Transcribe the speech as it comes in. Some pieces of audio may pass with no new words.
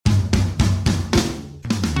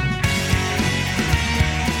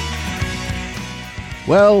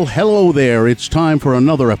Well, hello there. It's time for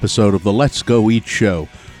another episode of the Let's Go Eat Show.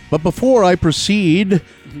 But before I proceed,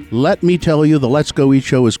 let me tell you the Let's Go Eat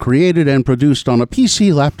Show is created and produced on a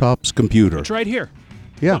PC laptop's computer. It's right here.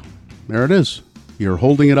 Yeah, there it is. You're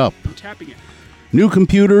holding it up. I'm tapping it. New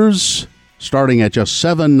computers starting at just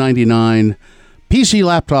 $7.99. PC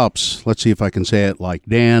laptops, let's see if I can say it like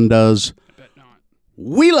Dan does. I bet not.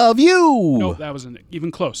 We love you! No, that wasn't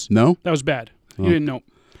even close. No? That was bad. You didn't know.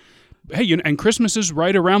 Hey, and Christmas is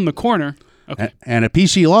right around the corner. Okay. And a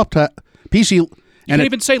PC laptop... You can't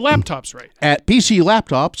even say laptops right. At PC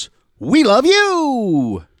Laptops, we love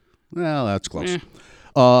you! Well, that's close.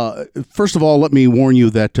 First of all, let me warn you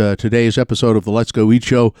that today's episode of the Let's Go Eat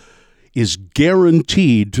Show is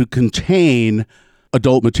guaranteed to contain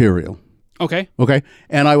adult material. Okay. Okay,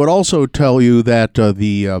 and I would also tell you that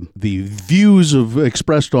the views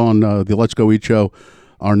expressed on the Let's Go Eat Show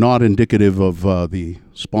are not indicative of the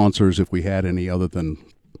sponsors, if we had any other than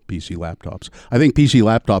PC Laptops. I think PC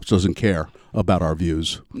Laptops doesn't care about our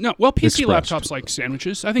views. No, well, PC expressed. laptops like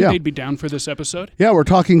sandwiches. I think they'd be down for this episode. Yeah, we're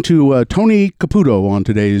talking to Tony Caputo on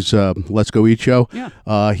today's Let's Go Eat Show.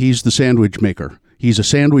 Yeah. He's the sandwich maker. He's a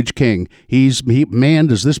sandwich king. Man,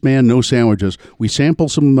 does this man know sandwiches? We sample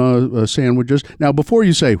some sandwiches. Now, before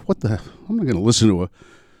you say, what the, I'm not going to listen to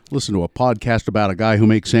a podcast about a guy who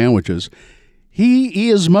makes sandwiches. He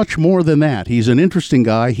is much more than that. He's an interesting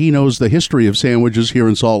guy. He knows the history of sandwiches here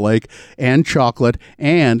in Salt Lake and chocolate,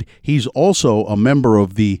 and he's also a member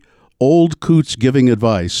of the Old Coots Giving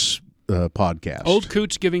Advice podcast. Old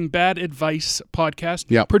Coots Giving Bad Advice podcast.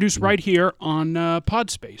 Yep. Produced right here on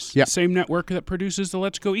Podspace. Yep. Same network that produces the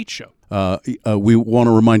Let's Go Eat Show. We want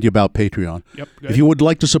to remind you about Patreon. Yep. If you would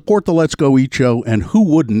like to support the Let's Go Eat Show, and who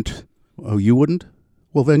wouldn't? Oh, you wouldn't?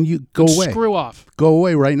 Well, then you go away. Screw off. Go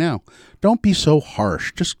away right now. Don't be so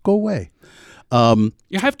harsh. Just go away.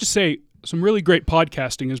 You have to say, some really great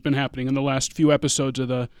podcasting has been happening in the last few episodes of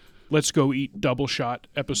the Let's Go Eat double shot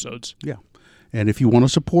episodes. Yeah. And if you want to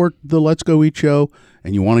support the Let's Go Eat Show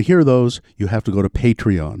and you want to hear those, you have to go to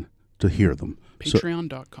Patreon to hear them.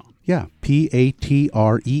 Patreon.com. Yeah,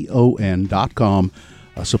 Patreon.com.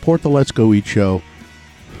 Support the Let's Go Eat Show,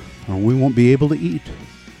 or we won't be able to eat.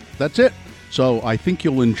 That's it. So I think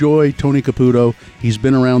you'll enjoy Tony Caputo. He's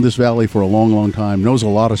been around this valley for a long, long time, knows a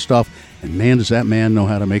lot of stuff, and man, does that man know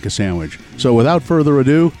how to make a sandwich. So without further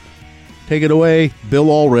ado, take it away, Bill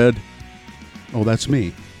Allred. Oh, that's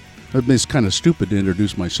me. It's kind of stupid to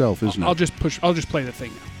introduce myself, isn't it? I'll just play the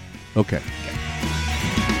thing now. Okay.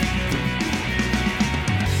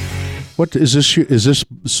 What is this? Is this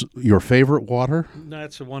your favorite water?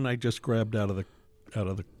 That's the one I just grabbed out of the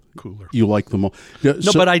cooler. You like them all? Yeah,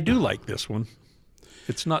 No, but I do like this one.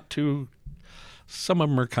 It's not too. Some of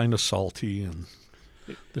them are kind of salty, and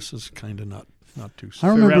this is kind of not too. I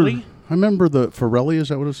remember the Farelli. Is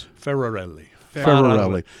that what it is? Ferrarelli.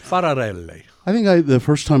 Farelli. I think the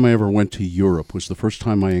first time I ever went to Europe was the first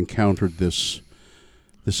time I encountered this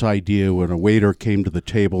idea when a waiter came to the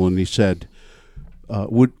table and he said,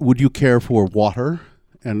 "Would you care for water?"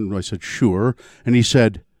 And I said, "Sure." And he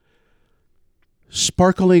said,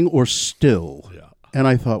 "Sparkling or still?" Yeah. And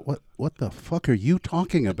I thought, what the fuck are you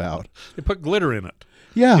talking about? They put glitter in it.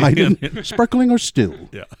 Yeah, I didn't. Sparkling or still?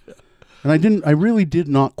 Yeah. And I really did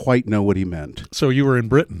not quite know what he meant. So you were in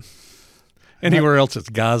Britain. Anywhere else it's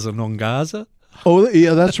Gaza, non Gaza? Oh,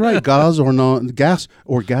 yeah, that's right. Gas or non-gas,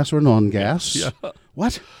 or gas or non-gas. Yeah.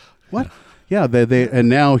 What? Yeah, they and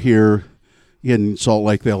now here in Salt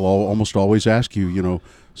Lake, they'll almost always ask you,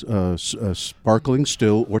 sparkling,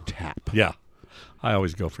 still, or tap. Yeah. I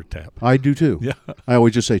always go for tap. I do too. Yeah. I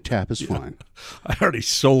always just say tap is fine. I already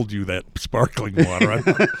sold you that sparkling water.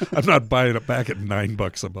 I'm not buying it back at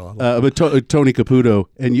 $9 a bottle. But Tony Caputo,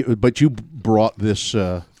 but you brought this.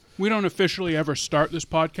 We don't officially ever start this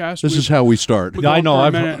podcast. This is how we start. Yeah, I know.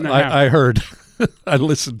 I heard. I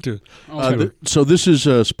listened to. So this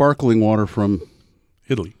is sparkling water from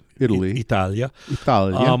Italy. Italia.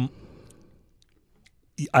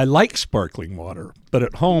 I like sparkling water, but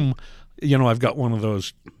at home, I've got one of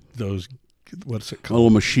those. What's it called? A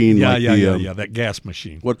little machine. Yeah, like that gas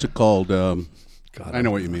machine. What's it called? God, I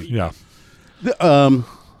know what you mean. Yeah.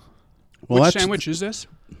 Which sandwich is this?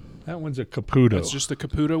 That one's a Caputo. It's just the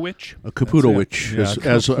Caputo witch? A Caputo witch, Yeah,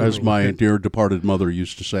 as my dear departed mother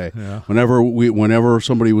used to say. Yeah. Whenever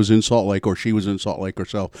somebody was in Salt Lake, or she was in Salt Lake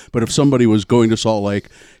herself, but if somebody was going to Salt Lake,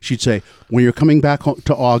 she'd say, "When you're coming back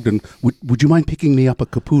to Ogden, would you mind picking me up a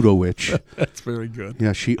Caputo witch?" That's very good.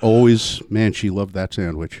 Yeah, she loved that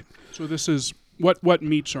sandwich. So this is, what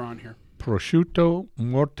meats are on here? Prosciutto,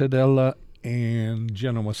 mortadella, and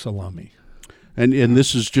Genoa salami. And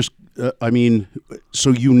this is just I mean,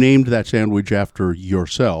 so you named that sandwich after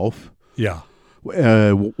yourself. Yeah.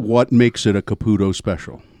 What makes it a Caputo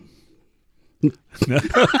special?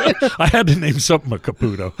 I had to name something a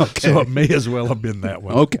Caputo, so it may as well have been that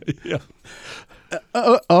one. Okay. Yeah.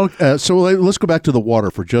 So let's go back to the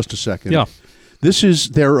water for just a second. Yeah. This is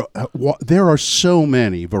there are so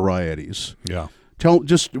many varieties. Yeah.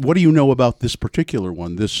 Just what do you know about this particular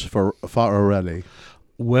one, this Farelle?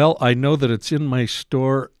 Well, I know that it's in my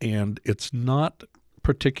store, and it's not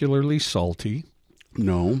particularly salty,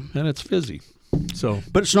 No. and it's fizzy. So,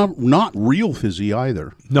 But it's not real fizzy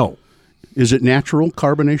either. no. Is it natural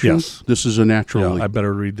carbonation? Yes. This is a natural. Yeah, I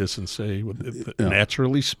better read this and say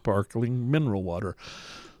naturally sparkling mineral water.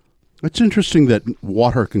 It's interesting that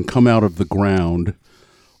water can come out of the ground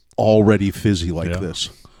already fizzy like Yeah. this.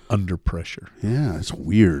 Under pressure. Yeah, it's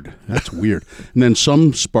weird. That's weird. And then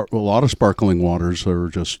a lot of sparkling waters are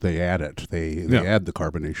just, they add it. They add the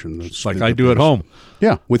carbonation. It's Like I do at home.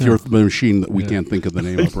 Yeah, with your machine that we can't think of the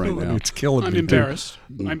name of right now. It's killing I'm me. embarrassed.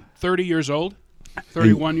 I'm 30 years old,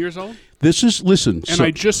 31 years old, This is, listen. and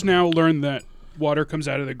I just now learned that water comes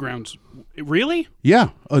out of the ground. Really? Yeah,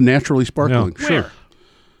 a naturally sparkling. Yeah. Sure. Where?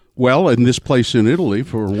 Well, in this place in Italy,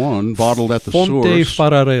 for one, bottled at the Fonte source.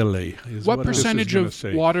 Farelle is What this is percentage gonna of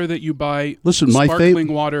say. water that you buy, Listen,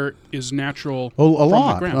 sparkling water, is natural Oh, a from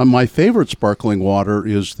lot. the ground? My favorite sparkling water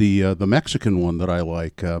is the Mexican one that I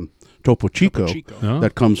like, Topo Chico, Chico.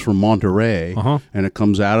 that comes from Monterey, Uh-huh. and it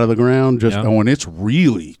comes out of the ground Yeah. and it's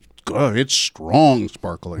really good. It's strong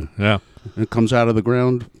sparkling. Yeah. It comes out of the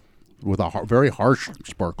ground with a very harsh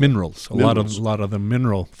sparkling. Minerals. A Minerals. lot of the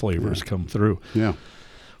mineral flavors come through. Yeah.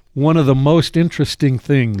 One of the most interesting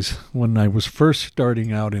things when I was first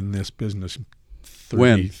starting out in this business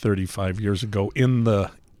 35 years ago in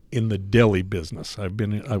the deli business. I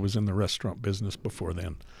was in the restaurant business before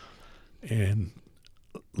then. And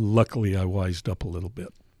luckily I wised up a little bit.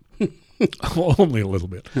 Only a little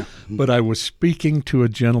bit. But I was speaking to a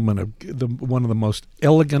gentleman, one of the most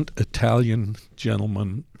elegant Italian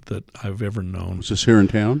gentlemen that I've ever known. Is this here in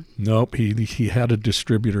town? Nope, he had a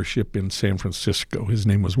distributorship in San Francisco. His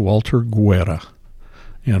name was Walter Guerra.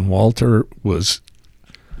 And Walter was,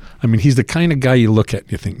 he's the kind of guy you look at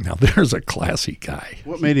and you think, now there's a classy guy.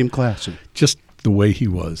 What made him classy? Just the way he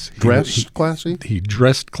was. Dressed classy? He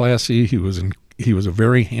dressed classy. He was a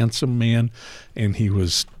very handsome man, and he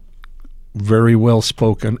was very well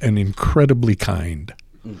spoken and incredibly kind.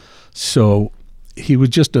 So he was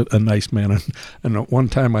just a nice man. And at one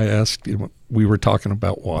time I asked him, we were talking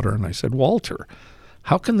about water, and I said, Walter,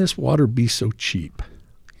 how can this water be so cheap?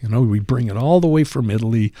 We bring it all the way from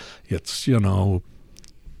Italy. It's, $10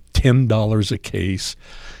 a case.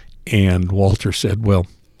 And Walter said, well,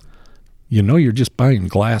 you're just buying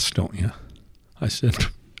glass, don't you? I said,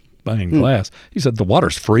 buying glass? He said, the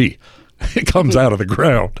water's free. It comes out of the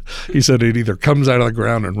ground. He said it either comes out of the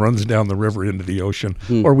ground and runs down the river into the ocean,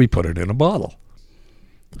 or we put it in a bottle.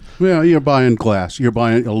 Well, you're buying glass. You're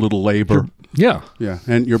buying a little labor. Yeah. Yeah,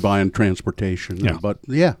 and you're buying transportation. Yeah. But,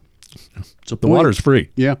 yeah. It's a The point. water's free.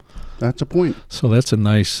 Yeah, that's a point. So that's a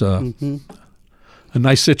nice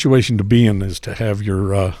situation to be in, is to have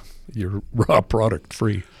your raw product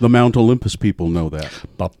free. The Mount Olympus people know that.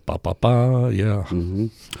 Ba, ba, ba, ba, yeah.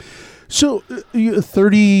 So,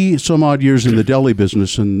 30 some odd years in the deli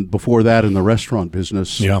business, and before that in the restaurant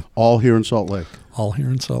business. Yeah. All here in Salt Lake. All here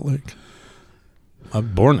in Salt Lake. I was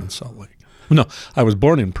born in Salt Lake. No, I was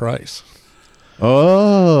born in Price.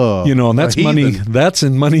 Oh, And that's a money. heathen. That's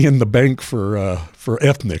in money in the bank for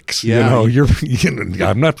ethnics. Yeah.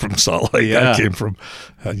 I'm not from Salt Lake. Yeah. I came from.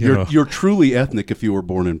 You're truly ethnic if you were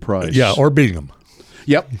born in Price. Yeah, or Bingham.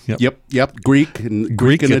 Yep. Greek and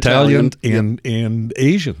Italian, Italian. and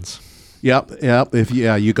Asians. Yep.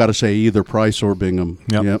 You got to say either Price or Bingham.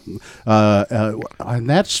 Yep. And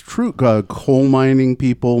that's true. Coal mining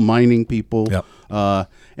people. Yep.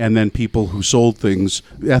 And then people who sold things,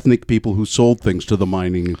 ethnic people who sold things to the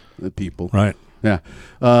mining people. Right. Yeah.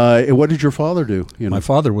 What did your father do? My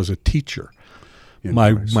father was a teacher. In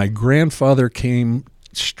My Price. grandfather came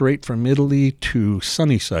straight from Italy to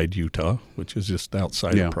Sunnyside, Utah, which is just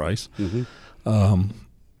outside of Price, in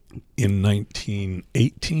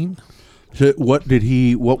 1918. So what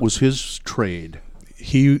was his trade?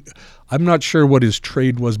 I'm not sure what his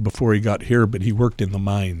trade was before he got here, but he worked in the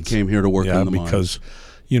mines. Came here to work in the mines. Because,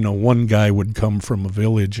 one guy would come from a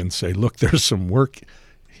village and say, look, there's some work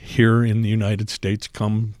here in the United States.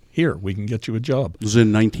 Come here. We can get you a job. It was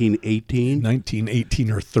in 1918? 1918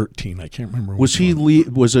 or 13. I can't remember. Was he?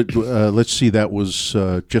 Was it? Let's see. That was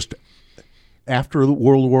just after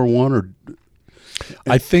World War I, or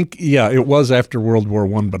I think, it was after World War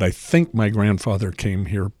I, but I think my grandfather came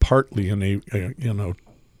here partly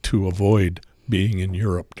to avoid being in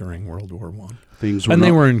Europe during World War I.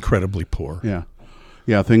 They were incredibly poor. Yeah.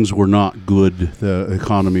 Yeah, things were not good. The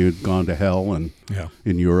economy had gone to hell in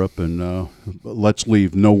Europe, and let's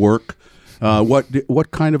leave, no work.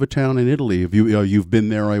 What kind of a town in Italy? Have you've been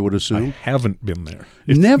there, I would assume? I haven't been there.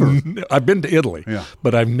 Never? I've been to Italy,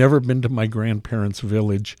 but I've never been to my grandparents'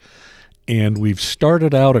 village, and we've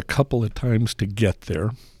started out a couple of times to get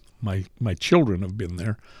there. My children have been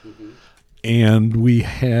there, and we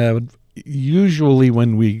had usually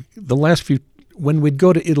when we'd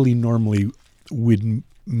go to Italy, normally we'd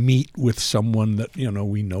meet with someone that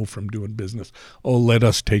we know from doing business. Oh, let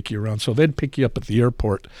us take you around. So they'd pick you up at the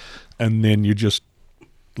airport, and then you just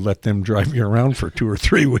let them drive you around for 2 or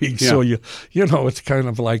 3 weeks. Yeah. So it's kind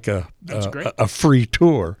of like a free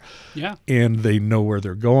tour. Yeah. And they know where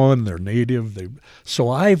they're going. They're native. So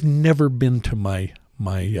I've never been to my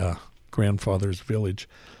grandfather's village.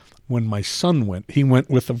 When my son went, he went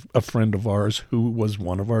with a friend of ours who was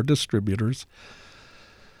one of our distributors.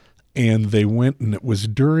 And they went, and it was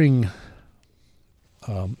it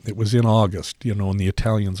was in August, and the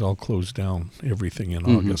Italians all closed down everything in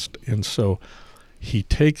August. And so he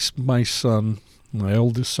takes my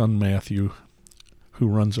oldest son, Matthew, who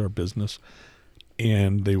runs our business,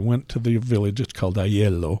 and they went to the village. It's called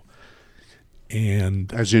Aiello.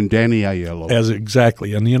 And as in Danny Aiello.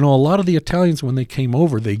 Exactly. And, a lot of the Italians, when they came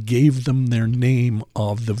over, they gave them their name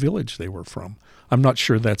of the village they were from. I'm not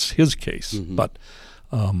sure that's his case, but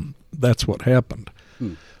that's what happened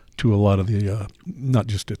to a lot of the, not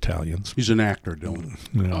just Italians. He's an actor, Dylan.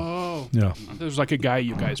 Yeah. Oh. Yeah. There's like a guy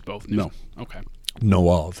you guys both knew. No. Okay. Know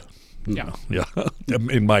of. Yeah. Yeah.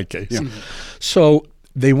 In my case. Yeah. So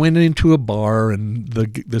they went into a bar, and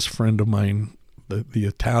this friend of mine, the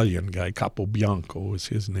Italian guy, Capo Bianco was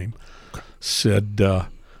his name, said,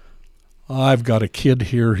 I've got a kid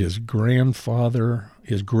here. His great-grandfather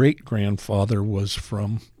was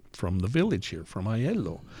from the village here, from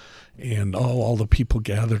Aiello. And all the people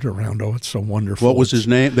gathered around. Oh, it's so wonderful. What was his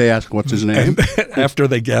name? They asked, what's his name? And after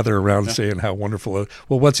they gather around saying how wonderful.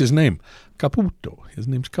 Well, what's his name? Caputo. His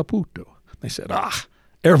name's Caputo. They said,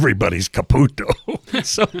 everybody's Caputo.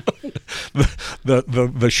 So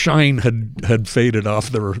the shine had faded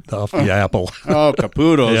off the apple. Oh,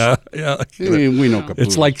 Caputos. Yeah. We know Caputo.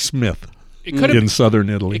 It's like Smith. In southern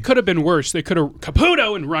Italy. It could have been worse. They could have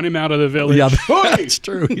Caputo and run him out of the village. Yeah, that's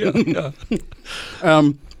true. Yeah.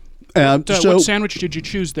 What sandwich did you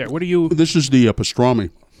choose there? What do you? This is the pastrami.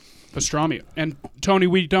 Pastrami. And Tony,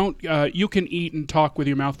 we don't. You can eat and talk with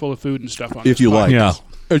your mouth full of food and stuff on. If you like. Yeah.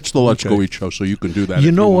 It's the Let's Go Eat show, so you can do that.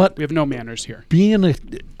 You know what? We have no manners here.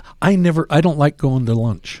 I don't like going to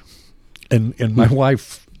lunch, and my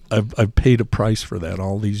wife. I've paid a price for that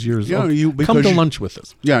all these years. Yeah, come to lunch with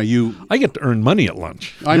us. Yeah, I get to earn money at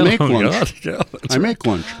lunch. I make lunch. Yeah, I make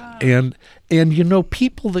lunch. And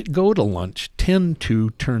people that go to lunch tend to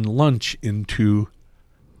turn lunch into,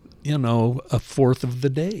 a fourth of the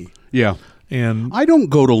day. Yeah. And I don't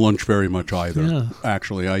go to lunch very much either. Yeah.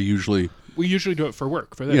 Actually, we usually do it for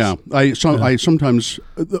work, for this. Yeah, I sometimes,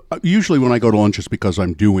 usually when I go to lunch, it's because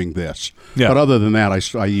I'm doing this. Yeah. But other than that,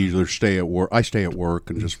 I either stay at work. I stay at work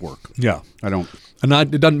and just work. Yeah. I don't. And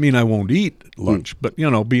it doesn't mean I won't eat lunch, but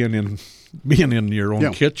being in your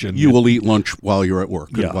own kitchen, you will eat lunch while you're at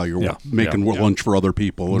work. Yeah. While you're Yeah. making Yeah. lunch for other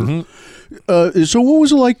people. So what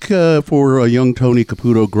was it like for young Tony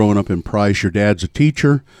Caputo growing up in Price? Your dad's a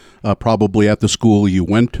teacher, probably at the school you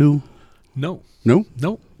went to. No. No.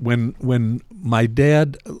 When my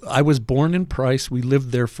dad, I was born in Price. We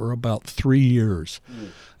lived there for about 3 years.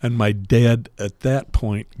 And my dad, at that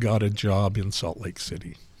point, got a job in Salt Lake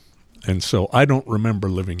City. And so I don't remember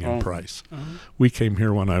living in Price. We came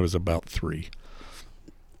here when I was about 3.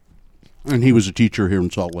 And he was a teacher here in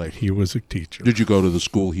Salt Lake. He was a teacher. Did you go to the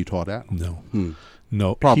school he taught at? No.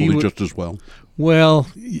 No. Probably just as well. Well,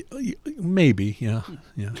 maybe, yeah.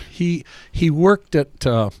 He worked at...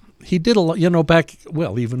 he did a lot,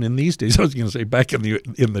 even in these days, I was going to say back in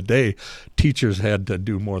the day, teachers had to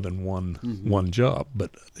do more than one job,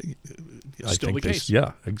 but I Still think the case.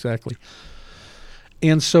 Yeah, exactly.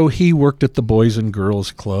 And so he worked at the Boys and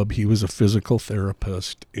Girls Club. He was a physical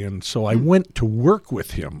therapist, and so I went to work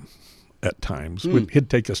with him at times. He'd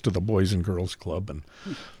take us to the Boys and Girls Club,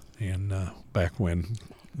 and back when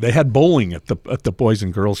they had bowling at the Boys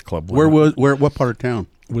and Girls Club. What part of town?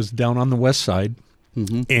 It was down on the west side.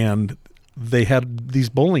 And they had these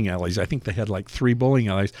bowling alleys. I think they had like 3 bowling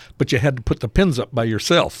alleys, but you had to put the pins up by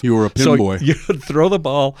yourself. You were a pin boy. You'd throw the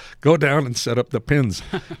ball, go down and set up the pins.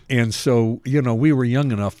 And so, we were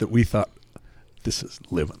young enough that we thought, this is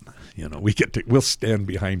living. We'll stand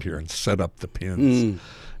behind here and set up the pins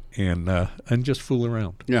and just fool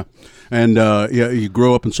around. Yeah. And you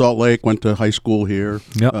grew up in Salt Lake, went to high school here.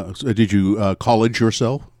 Yep. Did you college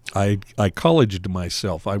yourself? I colleged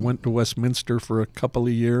myself. I went to Westminster for a couple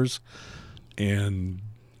of years and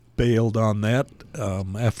bailed on that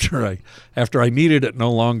after I needed it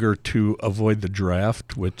no longer to avoid the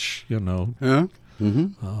draft, which, Yeah.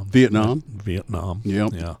 Mm-hmm. Vietnam.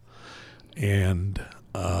 Yep. Yeah. And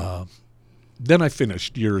then I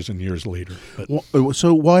finished years and years later. But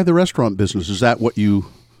So why the restaurant business? Is that what you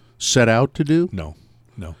set out to do? No.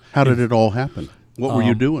 How did it all happen? What were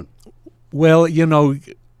you doing? Well,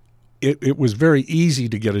 it was very easy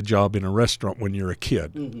to get a job in a restaurant when you're a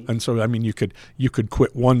kid. Mm-hmm. And so, I mean, you could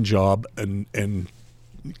quit one job and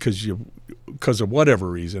because of whatever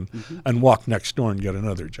reason, and walk next door and get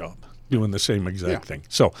another job doing the same exact thing.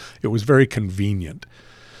 So it was very convenient.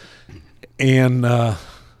 And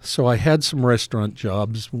so I had some restaurant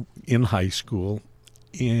jobs in high school,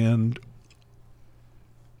 and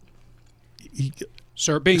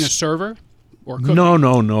being a server or cooking?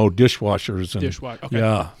 No, dishwashers and Dishwasher. Okay.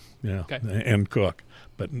 Yeah, Okay. and cook,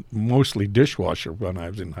 but mostly dishwasher when I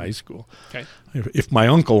was in high school. Okay. If my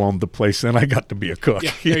uncle owned the place, then I got to be a cook.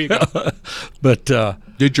 Yeah, there you go. But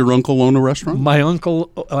did your uncle own a restaurant? my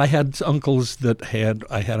uncle, I had uncles that had.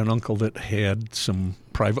 I had an uncle that had some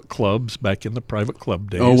private clubs back in the private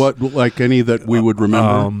club days. Oh, what, like any that we would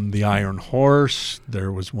remember? The Iron Horse.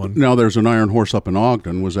 There was one. Now, there's an Iron Horse up in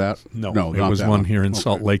Ogden. Was that? No, it not was that one here in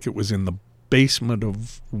Salt Lake. It was in the basement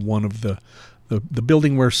of one of the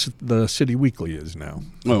building where the City Weekly is now.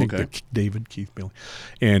 I think the David Keith building.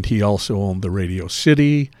 And he also owned the Radio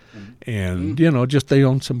City, and just they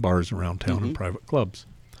owned some bars around town and private clubs.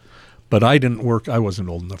 But I didn't work. I wasn't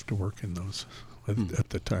old enough to work in those at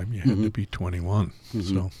the time. You had to be 21.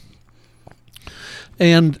 So,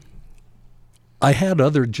 and I had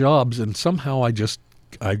other jobs, and somehow I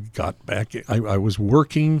got back. I was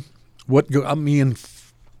working. What got me in?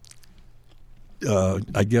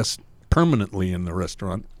 I guess permanently in the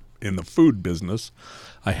restaurant, in the food business.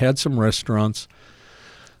 I had some restaurants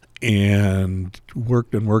and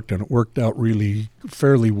worked, and it worked out really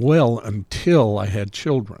fairly well until I had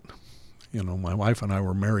children. My wife and I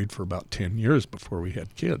were married for about 10 years before we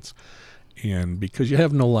had kids. And because you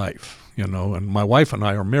have no life, and my wife and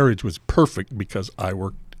I, our marriage was perfect because I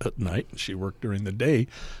worked at night and she worked during the day,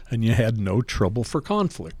 and you had no trouble for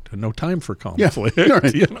conflict and no time for conflict. Yeah,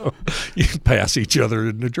 right. You pass each other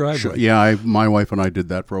in the driveway. Sure. Yeah, my wife and I did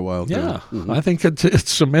that for a while too. Yeah, I think it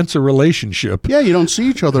cements a relationship. Yeah, you don't see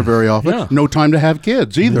each other very often. Yeah. No time to have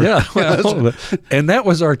kids either. Yeah, and that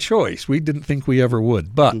was our choice. We didn't think we ever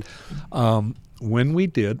would, but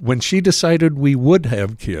when she decided we would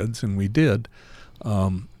have kids, and we did,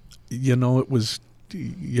 it was.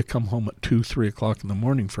 You come home at 2-3 o'clock in the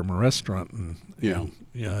morning from a restaurant, and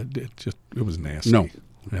it was nasty. No,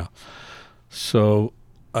 yeah. So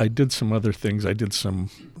I did some other things. I did some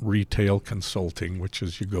retail consulting, which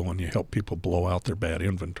is you go and you help people blow out their bad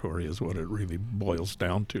inventory, is what it really boils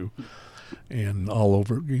down to. And all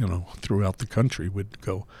over, throughout the country would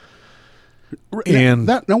go. And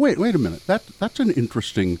now wait a minute. That's an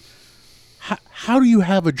interesting. How do you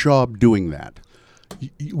have a job doing that?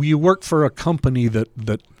 You work for a company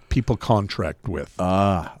that people contract with.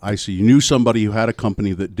 Ah, I see. You knew somebody who had a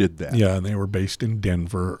company that did that. Yeah, and they were based in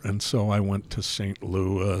Denver. And so I went to St.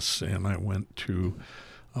 Louis, and I went to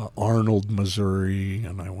Arnold, Missouri,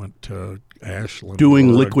 and I went to Ashland. Doing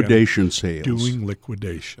Oregon, liquidation sales. Doing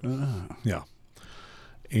liquidation. Yeah.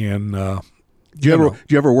 And do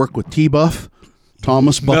you ever work with T-Buff?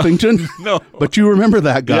 Thomas Buffington? No. But you remember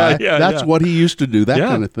that guy. Yeah, That's what he used to do, that Yeah.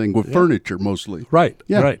 kind of thing, with furniture mostly. Right,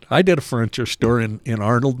 Yeah. right. I did a furniture store in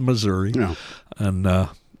Arnold, Missouri. Yeah. And,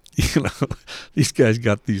 these guys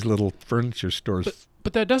got these little furniture stores.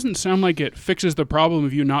 But that doesn't sound like it fixes the problem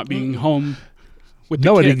of you not being home with the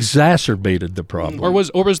No, it kids. exacerbated the problem. Or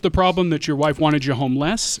was the problem that your wife wanted you home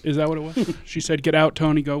less? Is that what it was? She said, "Get out,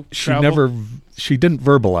 Tony, go travel." She didn't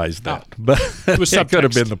verbalize that, but It was that could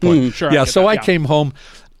have subtext. been the point. Sure, I yeah, get so that, I yeah. came home,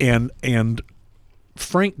 and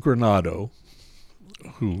Frank Granado,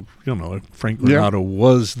 who Frank Granado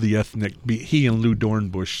was the ethnic. He and Lou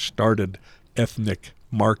Dornbush started ethnic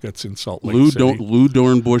markets in Salt Lake City. Lou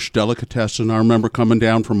Dornbush Delicatessen. I remember coming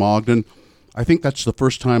down from Ogden. I think that's the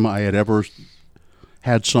first time I had ever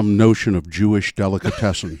had some notion of Jewish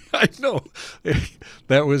delicatessen. I know.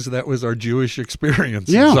 That was our Jewish experience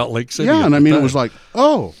Yeah. in Salt Lake City. Yeah, at and the I mean, time. it was like,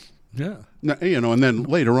 oh. Yeah. Now, and then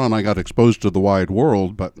later on I got exposed to the wide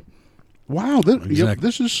world, but wow, Exactly.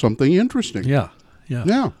 this is something interesting. Yeah.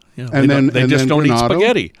 Yeah. Yeah, And they just don't eat Granato.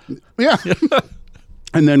 spaghetti. Yeah.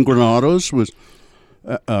 And then Granados was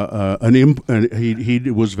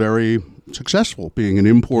he was very successful being an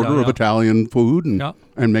importer of Italian food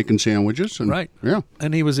and making sandwiches. And, Right. Yeah.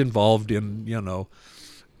 And he was involved in,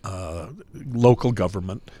 local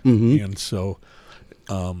government. And so,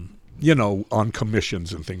 on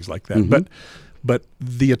commissions and things like that. But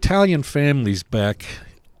the Italian families back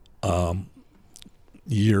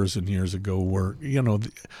years and years ago were,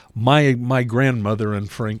 my grandmother and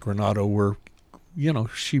Frank Granato were,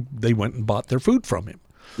 they went and bought their food from him.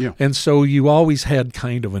 Yeah. And so you always had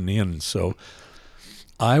kind of an in. So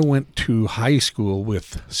I went to high school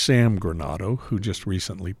with Sam Granato, who just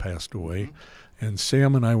recently passed away. And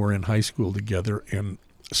Sam and I were in high school together. And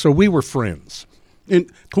so we were friends.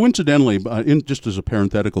 And coincidentally, just as a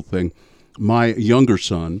parenthetical thing, my younger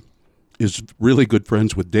son is really good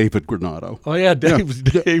friends with David Granato. Oh, yeah, Dave's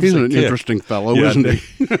He's an kid. interesting fellow, isn't he?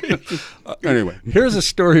 Anyway. Here's a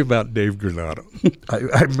story about Dave Granato.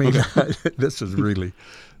 I mean, this is really...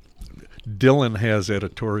 Dylan has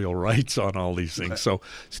editorial rights on all these things. So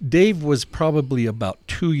Dave was probably about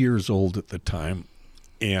 2 years old at the time,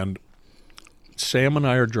 and Sam and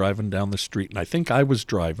I are driving down the street, and I think I was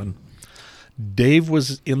driving. Dave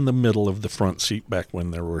was in the middle of the front seat back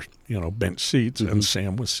when there were, bench seats, and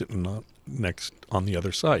Sam was sitting next on the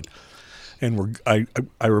other side. And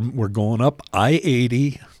we're going up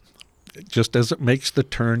I-80, just as it makes the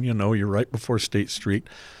turn, you're right before State Street.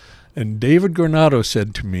 And David Granato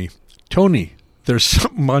said to me, "Tony, there's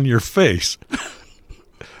something on your face."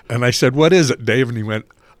 And I said, "What is it, Dave?" And he went,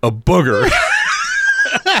 "A booger."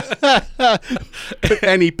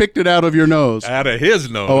 And he picked it out of your nose. Out of his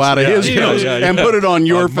nose. Oh, out of his nose. And put it on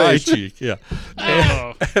your face. My cheek, yeah.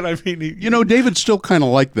 And I mean, David's still kind of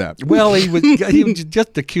like that. Well, he was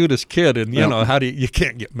just the cutest kid, and you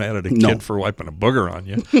can't get mad at a kid for wiping a booger on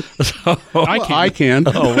you. So, I can.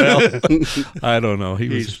 Oh well, I don't know.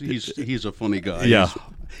 He's a funny guy. Yeah.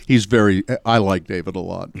 He's very. I like David a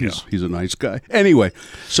lot. He's a nice guy. Anyway,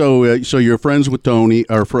 so you're friends with Tony,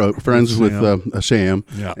 or friends with Sam,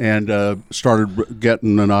 and started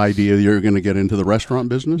getting an idea you're going to get into the restaurant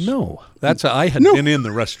business. No, I had been in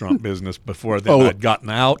the restaurant business before. Then I'd gotten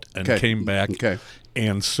out and came back. Okay.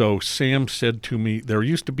 And so Sam said to me, there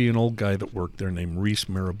used to be an old guy that worked there named Reese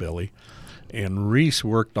Mirabelli. And Reese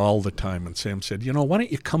worked all the time, and Sam said, why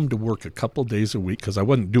don't you come to work a couple days a week? Because I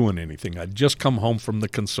wasn't doing anything. I'd just come home from the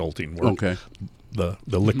consulting work, the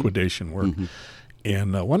liquidation work.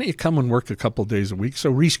 And why don't you come and work a couple days a week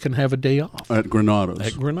so Reese can have a day off? At Granados.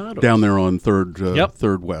 At Granados. Down there on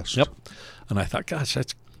 3rd West. Yep. And I thought, gosh,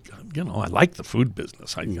 that's, I like the food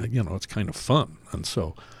business. It's kind of fun. And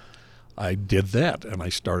so I did that, and I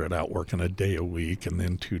started out working a day a week and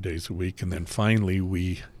then 2 days a week. And then finally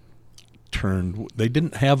they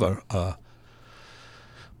didn't have a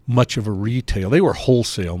much of a retail. They were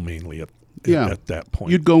wholesale mainly at that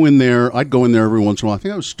point. I'd go in there every once in a while. I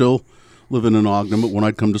think I was still living in Ogden, but when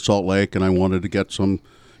I'd come to Salt Lake and I wanted to get some,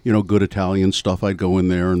 good Italian stuff, I'd go in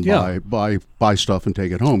there and buy stuff and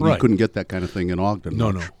take it home. Right. You couldn't get that kind of thing in Ogden.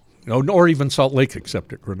 No, or even Salt Lake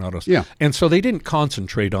except at Granados. Yeah. And so they didn't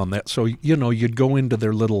concentrate on that. So, you'd go into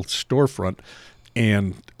their little storefront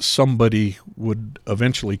and somebody would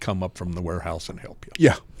eventually come up from the warehouse and help you.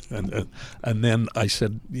 Yeah. And then I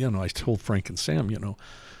said, I told Frank and Sam,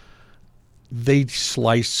 they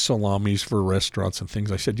slice salamis for restaurants and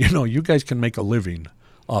things. I said, you guys can make a living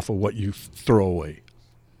off of what you throw away.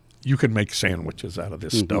 You can make sandwiches out of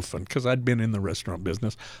this stuff. And because I'd been in the restaurant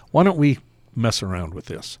business, why don't we mess around with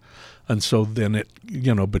this? And so then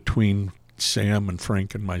between Sam and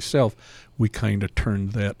Frank and myself, we kind of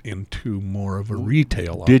turned that into more of a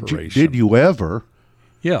retail operation. Did you ever?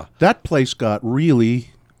 Yeah. That place got really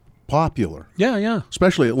popular. Yeah.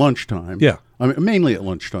 Especially at lunchtime. Yeah. I mean, mainly at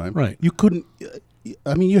lunchtime. Right. You couldn't,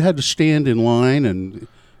 you had to stand in line, and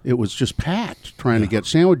it was just packed trying to get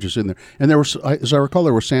sandwiches in there. And there were, as I recall,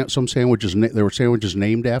 there were some sandwiches, there were sandwiches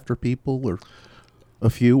named after people, or a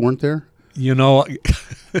few, weren't there?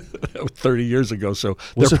 30 years ago, so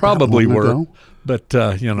there probably were, but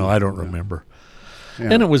I don't remember.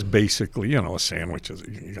 Yeah. And it was basically, a sandwich.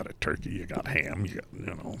 You got a turkey, you got ham,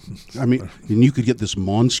 I mean, and you could get this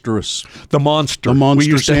monstrous. The monster. We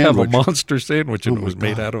used sandwich. to have a monster sandwich, and it was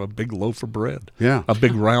made out of a big loaf of bread. Yeah. A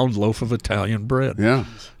big round loaf of Italian bread. Yeah.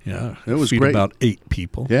 Yeah. It was feed great. About 8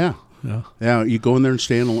 people. Yeah. Yeah. Yeah. You go in there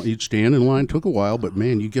and you'd stand in line. Took a while, but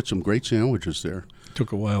man, you get some great sandwiches there.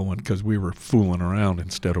 Took a while because we were fooling around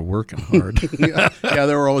instead of working hard. Yeah,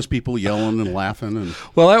 there were always people yelling and laughing. And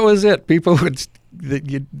well, that was it. People would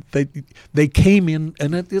they came in,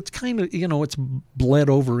 and it's kind of, it's bled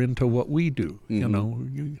over into what we do.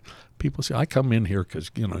 People say, I come in here because,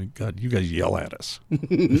 God, you guys yell at us.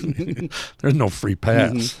 There's no free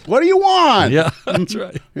pass. What do you want? Yeah, that's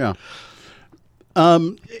right. Yeah.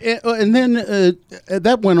 And then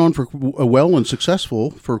that went on for well and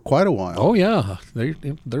successful for quite a while. Oh, yeah.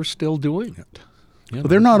 They're still doing it. But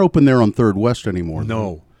they're not open there on 3rd West anymore.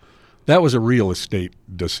 No. That was a real estate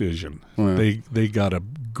decision. Oh, yeah. They got a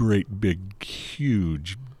great big,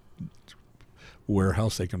 huge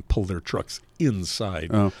warehouse. They can pull their trucks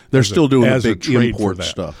inside. They're still doing the big trade import for that.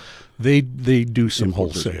 stuff. They do some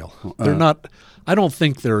Imported. wholesale. They're not. I don't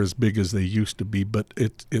think they're as big as they used to be, but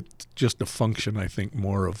it's just a function, I think,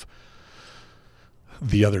 more of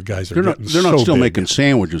the other guys are getting They're not so still big. making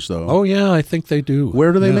sandwiches, though. Oh yeah, I think they do.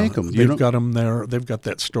 Where do they make them? They've got them there. They've got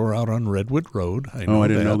that store out on Redwood Road. I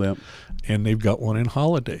didn't know that. And they've got one in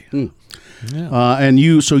Holiday. Yeah. And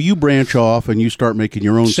you branch off and you start making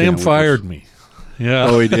your own Sam sandwiches. fired me. Yeah.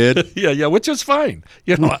 Oh, he did? yeah, which is fine.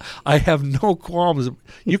 I have no qualms.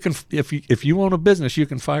 You can, if you own a business, you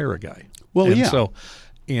can fire a guy. Well, and yeah. So,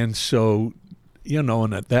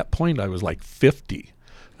 and at that point I was like 50.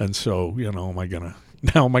 And so, am I going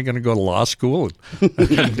to go to law school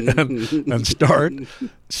and start?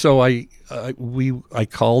 So I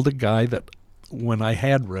called a guy that when I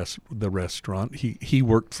had the restaurant, he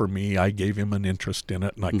worked for me. I gave him an interest in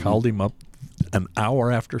it, and I called him up an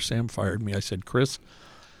hour after Sam fired me. I said, Chris,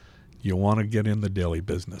 you want to get in the deli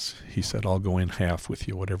business? He said, I'll go in half with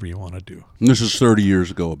you, whatever you want to do. And this is 30 years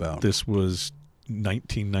ago about. This was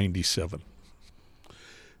 1997.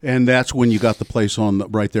 And that's when you got the place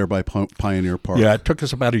right there by Pioneer Park. Yeah, it took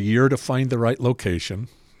us about a year to find the right location.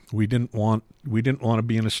 We didn't want to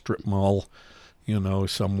be in a strip mall,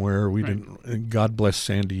 somewhere. We didn't. God bless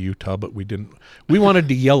Sandy, Utah, but we didn't. We wanted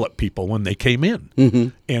to yell at people when they came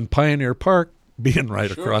in. And Pioneer Park, being right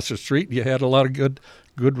across the street, you had a lot of good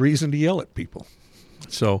reason to yell at people.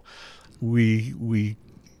 So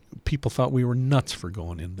people thought we were nuts for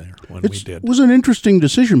going in there when we did. It was an interesting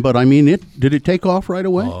decision, but I mean, did it take off right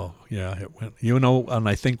away? Oh, yeah, it went. And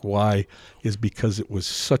I think why is because it was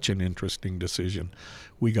such an interesting decision.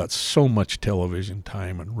 We got so much television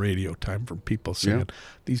time and radio time from people saying,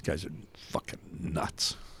 these guys are fucking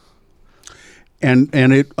nuts. And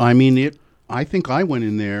I think I went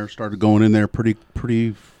in there, started going in there pretty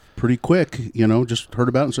quick, just heard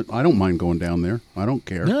about it and said, I don't mind going down there. I don't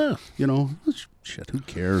care. Yeah. Shit, who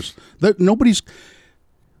cares? Nobody's,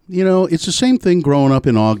 it's the same thing growing up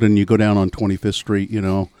in Ogden. You go down on 25th Street,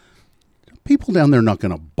 people down there are not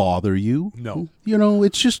going to bother you. No.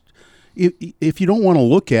 It's just, if you don't want to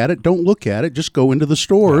look at it, don't look at it. Just go into the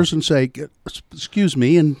stores and say, excuse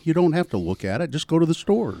me, and you don't have to look at it. Just go to the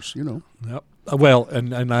stores, Yep. Well,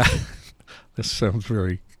 and I, this sounds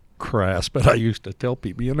very crass, but I used to tell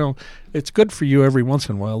people, it's good for you every once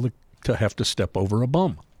in a while to have to step over a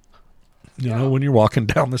bum, when you're walking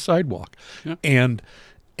down the sidewalk. Yeah.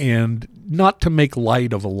 And not to make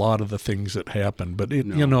light of a lot of the things that happen, but in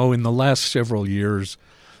the last several years,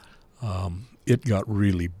 it got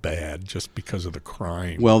really bad just because of the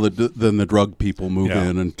crime. Well, then the drug people move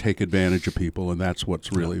in and take advantage of people, and that's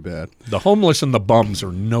what's really bad. The homeless and the bums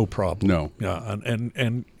are no problem. No. Yeah,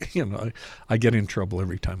 and I get in trouble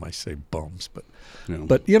every time I say bums, but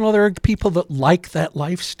there are people that like that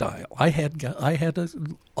lifestyle. I had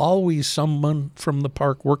always someone from the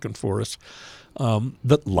park working for us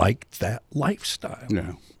that liked that lifestyle.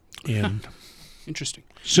 Yeah. And interesting.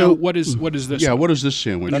 So now, what is this? Yeah, what is this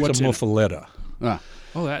sandwich? that's a muffaletta.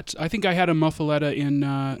 Oh, I think I had a muffaletta in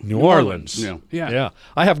New Orleans. Yeah.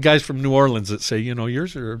 I have guys from New Orleans that say,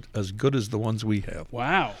 yours are as good as the ones we have.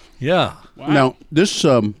 Wow. Yeah. Wow. Now, this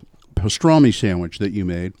pastrami sandwich that you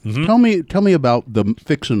made, tell me about the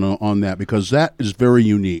fixin' on that, because that is very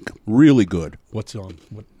unique, really good. What's on?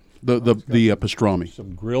 What? The pastrami.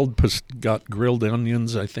 Some got grilled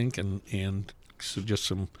onions, I think, and so just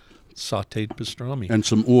some sautéed pastrami. And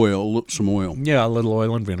some oil. Yeah, a little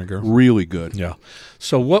oil and vinegar. Really good. Yeah.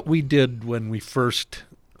 So what we did when we first,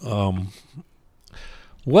 when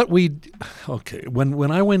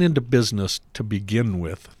I went into business to begin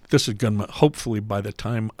with, this is going to, hopefully by the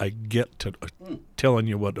time I get to telling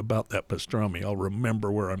you about that pastrami, I'll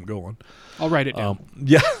remember where I'm going. I'll write it down.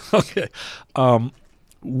 Yeah, okay.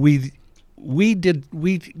 We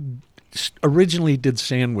originally did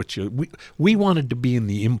sandwiches. We wanted to be in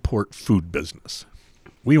the import food business.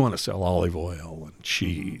 We want to sell olive oil and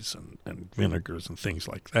cheese and vinegars and things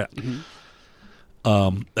like that.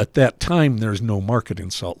 At that time, there's no market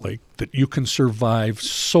in Salt Lake that you can survive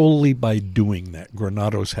solely by doing that.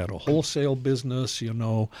 Granado's had a wholesale business,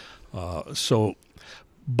 so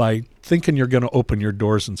by thinking you're going to open your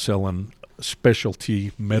doors and selling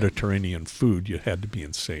specialty Mediterranean food, you had to be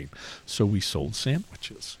insane. So we sold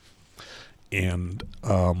sandwiches. And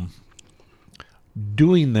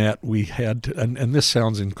doing that, we had to, and this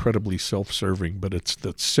sounds incredibly self-serving, but it's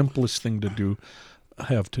the simplest thing to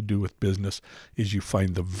have to do with business, is you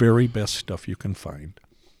find the very best stuff you can find.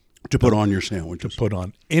 To put on your sandwiches. To put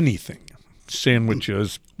on anything.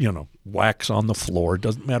 Sandwiches, wax on the floor,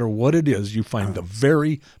 doesn't matter what it is, you find the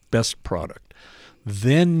very best product.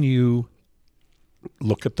 Then you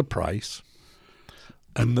look at the price,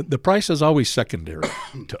 and the price is always secondary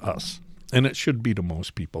to us, and it should be to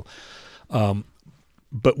most people.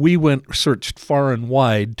 But we searched far and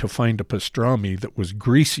wide to find a pastrami that was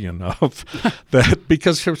greasy enough that,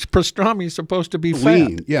 because pastrami is supposed to be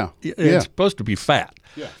lean, fat. yeah. It's supposed to be fat.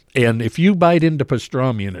 Yeah. And if you bite into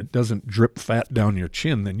pastrami and it doesn't drip fat down your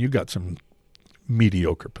chin, then you got some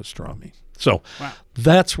mediocre pastrami. So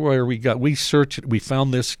that's where we searched it. We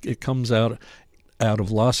found this. It comes out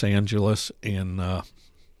of Los Angeles, and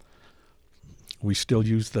we still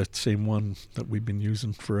use that same one that we've been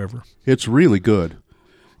using forever. It's really good.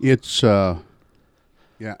 It's and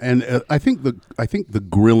I think the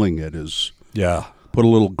grilling it is. Yeah. Put a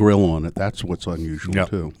little grill on it. That's what's unusual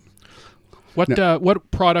too. What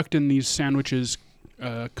product in these sandwiches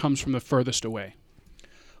comes from the furthest away?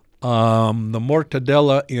 The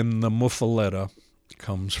mortadella in the muffaletta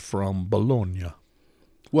comes from Bologna.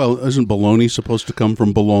 Well, isn't bologna supposed to come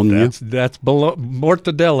from Bologna? That's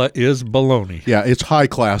mortadella is bologna. Yeah, it's high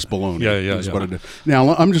class bologna. Yeah. What it is.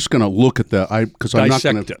 Now I'm just going to look at because I'm not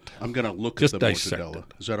going to. it. I'm going to look Just at the dissect mortadella.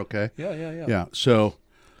 it. Is that okay? Yeah. Yeah. So.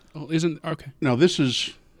 Oh, isn't okay? Now this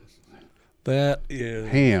is. That is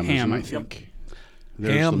ham. Ham, isn't I it? think.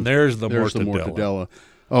 There's the mortadella.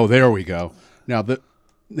 Oh, there we go.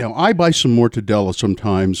 Now I buy some mortadella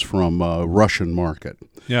sometimes from Russian market.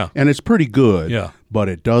 Yeah. And it's pretty good. Yeah. But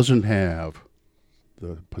it doesn't have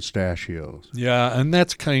the pistachios. Yeah, and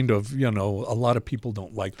that's kind of, a lot of people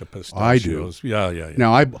don't like the pistachios. I do. Yeah.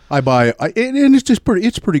 Now I buy and it's just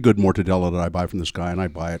pretty good mortadella that I buy from this guy, and I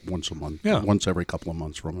buy it once a month. Yeah. Once every couple of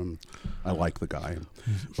months from him. I like the guy.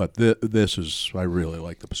 But this is, I really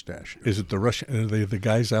like the pistachio. Is it the Russian, the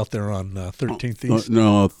guys out there on 13th East?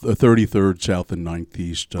 No, 33rd South and 9th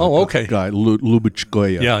East. Okay. Guy,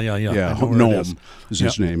 Lubitskoya. Yeah. Yeah, I know where it Noam is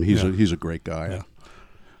his name. He's a great guy. Yeah.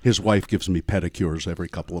 His wife gives me pedicures every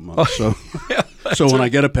couple of months. So when I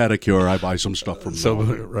get a pedicure, I buy some stuff from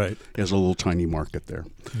Noam. Right. He has a little tiny market there.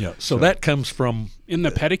 Yeah. So that comes from In the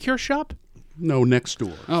pedicure shop? No, next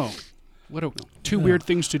door. Oh. Two weird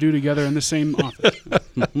things to do together in the same office.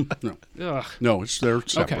 No. Ugh. No, they're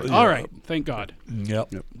separate. Okay. All right. Thank God.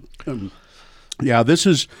 Yep. Yeah, this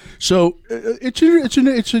is so. It's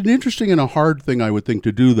an interesting and a hard thing, I would think,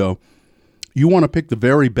 to do, though. You want to pick the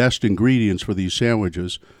very best ingredients for these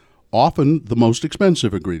sandwiches, often the most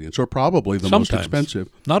expensive ingredients, or probably the most expensive.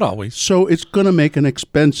 Not always. So it's going to make an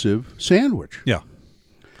expensive sandwich. Yeah.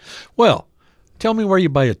 Well, tell me where you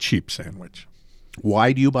buy a cheap sandwich.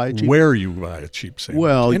 Why do you buy a cheap? Where you buy a cheap sandwich?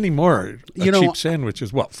 Well, anymore, cheap sandwich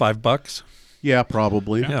is what, $5? Yeah,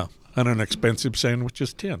 probably. Yeah, and an expensive sandwich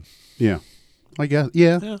is 10. Yeah, I guess.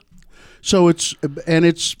 Yeah. So it's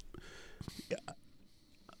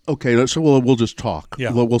okay. So we'll just talk.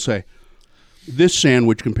 Yeah. We'll say this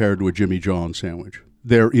sandwich compared to a Jimmy John's sandwich,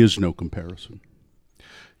 there is no comparison.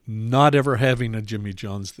 Not ever having a Jimmy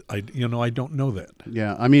John's, I don't know that.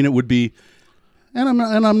 Yeah, I mean it would be. And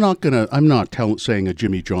I'm not saying a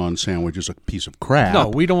Jimmy John's sandwich is a piece of crap. No,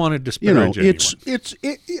 we don't want to disparage anyone.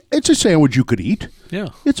 It's a sandwich you could eat. Yeah,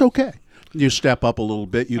 it's okay. You step up a little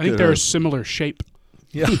bit. I think they're a similar shape.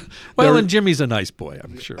 Yeah. Well, and Jimmy's a nice boy,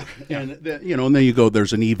 I'm sure. And and then you go.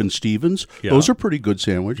 There's an Even Stevens. Yeah. Those are pretty good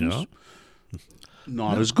sandwiches. Yeah.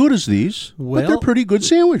 Not as good as these, but Well- they're pretty good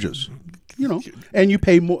sandwiches. And you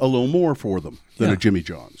pay a little more for them than Yeah. a Jimmy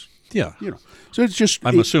John's. Yeah. So it's just.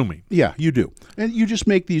 I'm assuming. Yeah, you do, and you just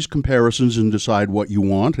make these comparisons and decide what you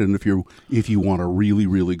want, and if you want a really,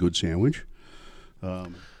 really good sandwich. I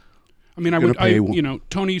mean,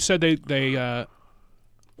 Tony said they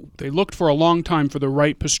looked for a long time for the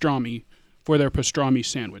right pastrami for their pastrami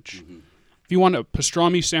sandwich. Mm-hmm. If you want a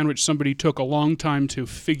pastrami sandwich, somebody took a long time to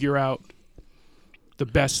figure out the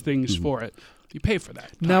best things for it. You pay for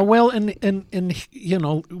that. Now, well, and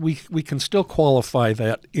we can still qualify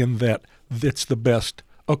that in that it's the best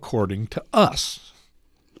according to us.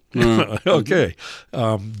 Okay.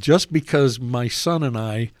 Just because my son and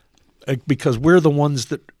I, because we're the ones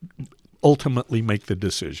that ultimately make the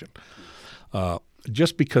decision.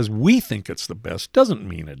 Just because we think it's the best doesn't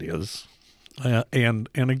mean it is. And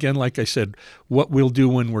again, like I said, what we'll do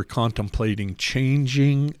when we're contemplating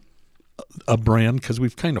changing a brand, because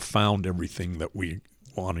we've kind of found everything that we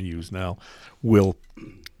want to use now, we'll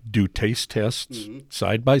do taste tests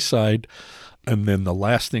side by side, and then the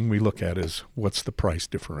last thing we look at is what's the price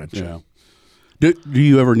differential. Yeah. Do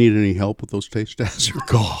you ever need any help with those taste tests?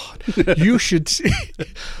 God, you should see.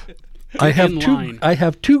 I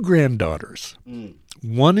have two granddaughters.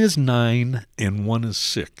 One is 9 and one is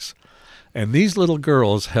 6. And these little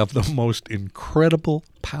girls have the most incredible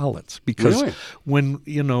palates because when,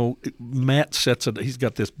 Matt sets it, he's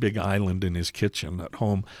got this big island in his kitchen at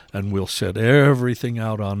home, and we'll set everything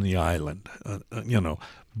out on the island,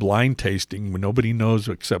 blind tasting when nobody knows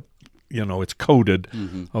except, it's coded.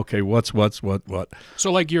 Mm-hmm. Okay, what's what.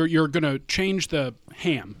 So like you're going to change the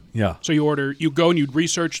ham. Yeah. So you go and you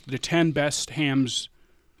research the 10 best hams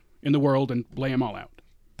in the world and lay them all out.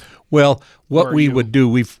 Well, what we would do,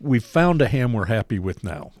 we've found a ham we're happy with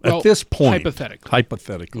now. Well, at this point,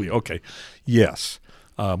 hypothetically, okay, yes,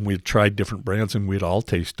 we'd tried different brands and we'd all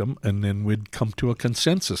taste them, and then we'd come to a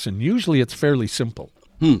consensus. And usually, it's fairly simple.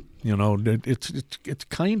 It's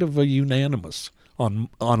kind of a unanimous on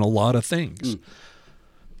a lot of things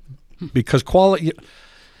because quality.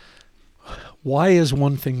 Why is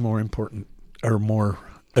one thing more important or more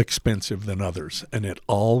expensive than others? And it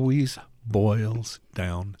always boils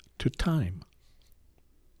down to time.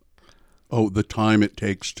 Oh, the time it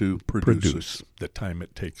takes to produce. The time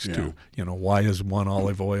it takes to, why is one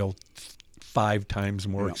olive oil 5 times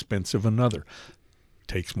more expensive than another?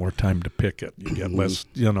 Takes more time to pick it. You get less,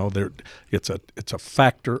 it's a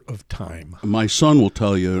factor of time. My son will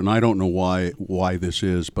tell you, and I don't know why this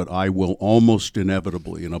is, but I will almost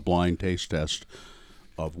inevitably in a blind taste test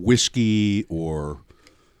of whiskey or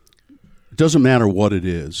it doesn't matter what it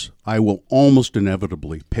is, I will almost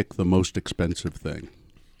inevitably pick the most expensive thing.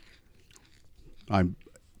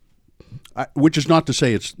 Which is not to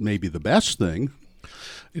say it's maybe the best thing.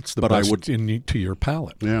 It's the best to your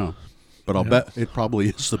palate. Yeah. But I'll bet it probably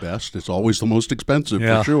is the best. It's always the most expensive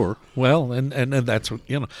for sure. Well, and that's what,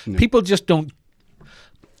 people just don't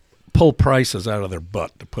pull prices out of their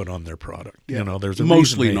butt to put on their product. Yeah. There's a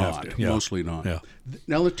mostly not. Mostly not. Yeah.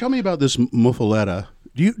 Now, tell me about this muffaletta.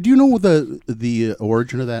 Do you know the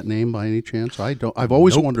origin of that name by any chance? I don't. I've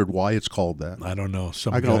always wondered why it's called that. I don't know.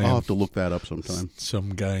 I'll have to look that up sometime. Some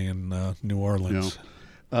guy in New Orleans.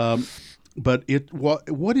 But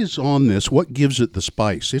what is on this? What gives it the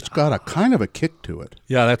spice? It's got a kind of a kick to it.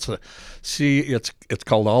 Yeah, it's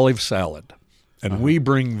called olive salad, and we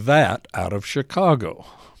bring that out of Chicago.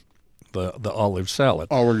 The olive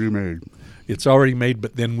salad already made. It's already made,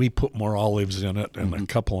 but then we put more olives in it and a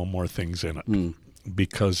couple of more things in it.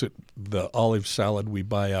 Because the olive salad we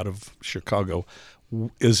buy out of Chicago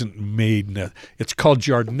isn't made. It's called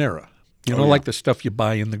giardiniera. Like the stuff you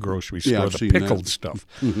buy in the grocery store, the pickled stuff.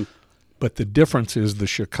 Mm-hmm. But the difference is the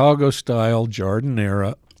Chicago-style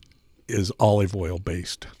giardiniera is olive oil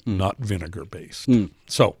based, not vinegar based.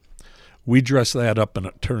 So we dress that up, and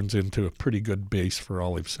it turns into a pretty good base for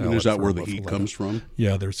olive salad. And is that where the heat comes from?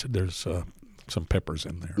 Yeah, there's some peppers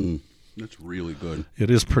in there. That's really good.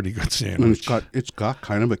 It is pretty good sandwich. And it's got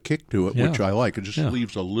kind of a kick to it, which I like. It just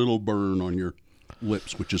leaves a little burn on your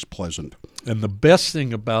lips, which is pleasant. And the best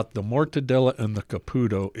thing about the mortadella and the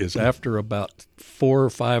Caputo is after about 4 or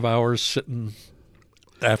 5 hours sitting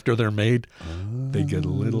after they're made, they get a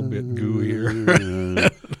little bit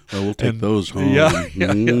gooier. We'll take those home. Yeah.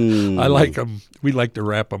 I like them. We like to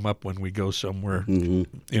wrap them up when we go somewhere in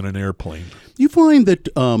an airplane. You find that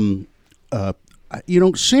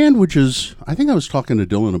sandwiches, I think I was talking to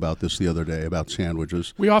Dylan about this the other day, about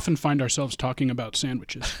sandwiches. We often find ourselves talking about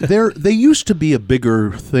sandwiches. They used to be a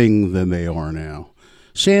bigger thing than they are now.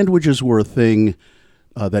 Sandwiches were a thing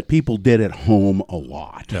that people did at home a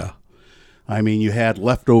lot. Yeah. I mean, you had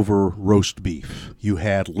leftover roast beef. You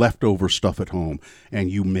had leftover stuff at home.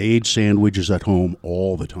 And you made sandwiches at home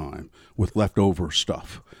all the time with leftover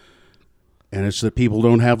stuff. And it's that people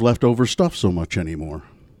don't have leftover stuff so much anymore.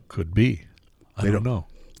 Could be. I don't know.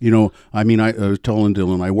 I was telling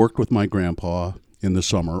Dylan, I worked with my grandpa in the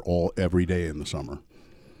summer, every day in the summer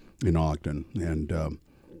in Ogden. And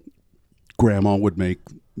Grandma would make,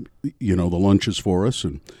 the lunches for us.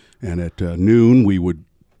 And at noon,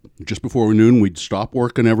 just before noon, we'd stop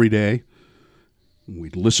working every day.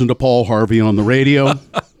 We'd listen to Paul Harvey on the radio.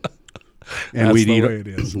 And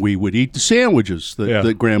we would eat the sandwiches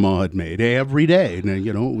that Grandma had made every day. And,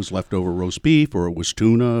 it was leftover roast beef, or it was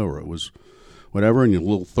tuna, or it was whatever, and a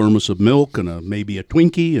little thermos of milk and maybe a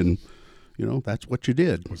Twinkie, and, that's what you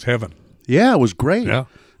did. It was heaven. Yeah, it was great. Yeah.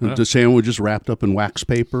 The sandwiches wrapped up in wax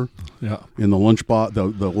paper. Yeah. In the lunchbox,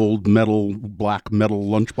 the old black metal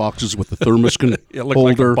lunchboxes with the thermos It looked holder.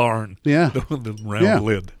 like a barn. Yeah. The round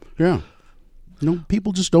lid. Yeah.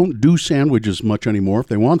 People just don't do sandwiches much anymore. If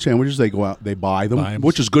they want sandwiches, they go out, they buy them.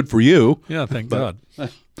 Which is good for you. Yeah, thank God.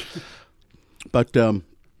 But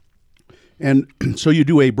and so you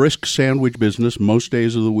do a brisk sandwich business most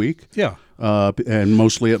days of the week. Yeah. And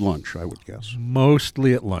mostly at lunch, I would guess.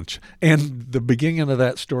 Mostly at lunch. And the beginning of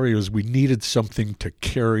that story was we needed something to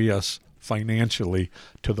carry us financially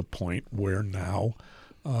to the point where now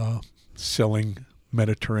selling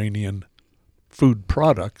Mediterranean food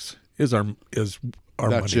products is our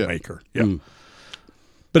money maker. Yeah.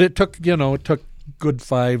 But it took good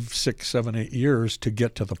 5, 6, 7, 8 years to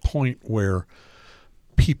get to the point where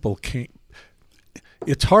people came.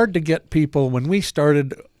 It's hard to get people when we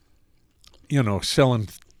started, selling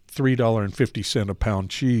 $3.50 a pound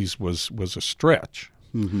cheese was a stretch.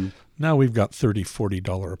 Mm-hmm. Now we've got $30,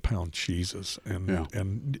 $40 a pound cheeses,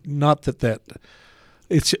 and not that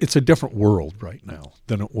it's a different world right now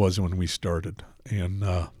than it was when we started, and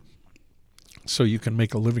so you can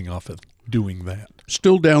make a living off of doing that.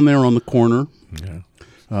 Still down there on the corner. Yeah.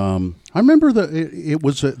 I remember that it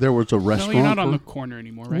was there was a restaurant. No, you're not on the corner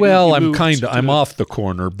anymore, right? Well, I'm off the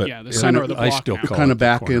corner, but the center of the block. I still call kind it of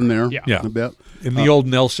back the in there. Yeah. In the old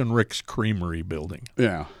Nelson Rick's Creamery building.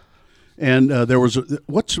 Yeah. And there was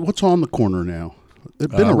what's on the corner now?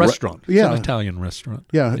 It's been a restaurant. Yeah, it's an Italian restaurant.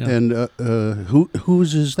 Yeah. And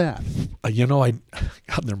whose is that?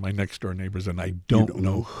 They're my next door neighbors, and I don't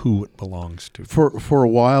know who it belongs to. For a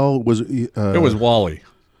while, was it was Wally.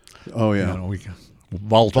 Oh yeah,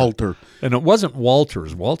 Walter. And it wasn't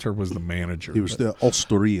Walter's. Walter was the manager. He was the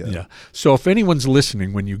Osteria. Yeah. So if anyone's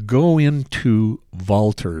listening, when you go into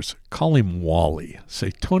Walter's, call him Wally.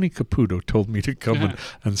 Say, Tony Caputo told me to come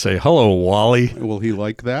and say, hello, Wally. Will he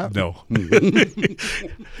like that? No.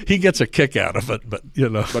 He gets a kick out of it, but,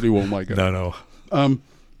 But he won't like it. No. And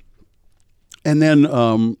then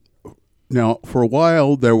now, for a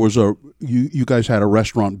while, there was you guys had a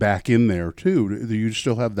restaurant back in there, too. Do you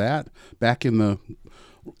still have that? Back in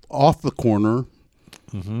off the corner?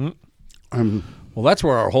 Mm-hmm. Well, that's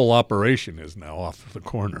where our whole operation is now, off the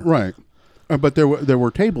corner. Right. But there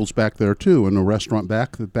were tables back there, too, in the restaurant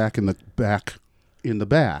back in the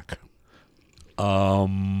back.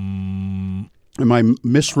 Am I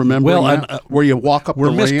misremembering that? Where you walk up the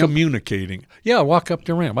ramp? We're miscommunicating. Yeah, walk up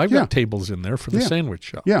the ramp. I've got tables in there for the sandwich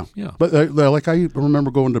shop. Yeah. But I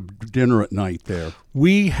remember going to dinner at night there.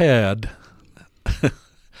 We had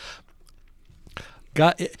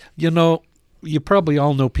you probably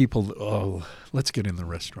all know people, let's get in the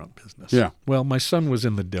restaurant business. Yeah. Well, my son was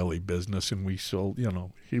in the deli business, and we sold,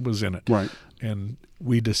 he was in it. Right. And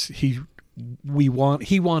he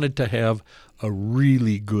wanted to have a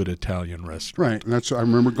really good Italian restaurant. Right. I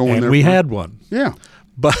remember going and there. We had one. Yeah.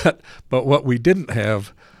 But what we didn't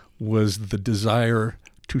have was the desire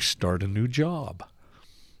to start a new job.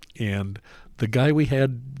 And the guy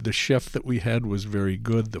the chef that we had was very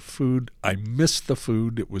good. The food, I missed the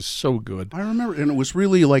food. It was so good. I remember, and it was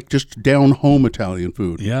really like just down home Italian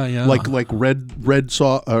food. Yeah. Like red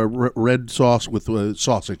sauce with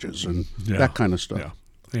sausages and that kind of stuff. Yeah.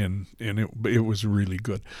 And it was really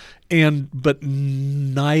good, but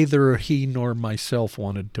neither he nor myself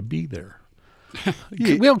wanted to be there.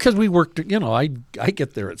 Well, because we worked. I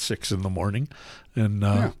get there at 6 a.m,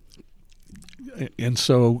 and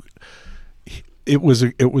so it was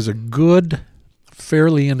a good,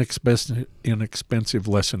 fairly inexpensive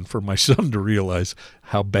lesson for my son to realize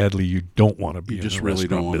how badly you don't want to be. You in just the really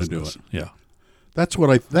don't want business. to do it. Yeah, that's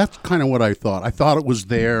kind of what I thought. I thought it was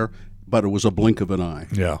there, but it was a blink of an eye.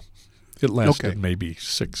 Yeah. It lasted maybe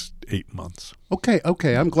 6-8 months. Okay.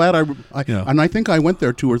 I'm glad and I think I went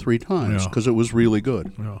there 2 or 3 times because it was really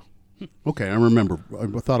good. Yeah. Okay, I remember. I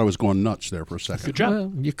thought I was going nuts there for a second. Good job.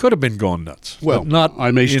 Well, you could have been going nuts. Well, not.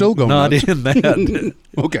 I may still go not nuts. in that.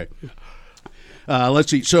 Okay.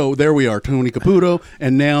 Let's see. So there we are, Tony Caputo,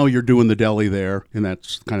 and now you're doing the deli there, and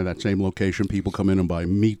that's kind of that same location. People come in and buy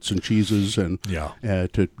meats and cheeses, and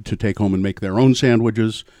to take home and make their own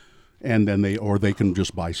sandwiches, and then they can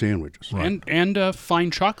just buy sandwiches, right. and fine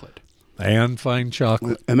chocolate. And fine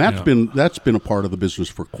chocolate, and that's been a part of the business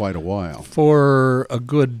for quite a while. For a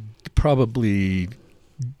good probably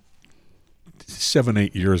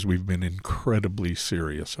 7-8 years, we've been incredibly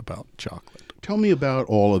serious about chocolate. Tell me about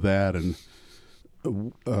all of that, and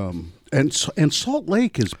Salt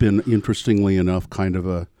Lake has been, interestingly enough, kind of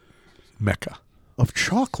a mecca of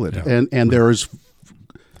chocolate, and there is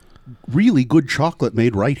really good chocolate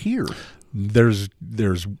made right here. There's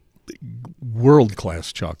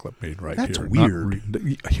world-class chocolate made right That's here. weird.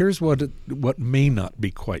 Here's what may not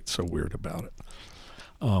be quite so weird about it.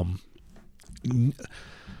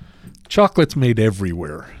 Chocolate's made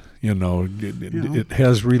everywhere. It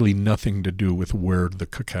has really nothing to do with where the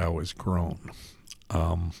cacao is grown.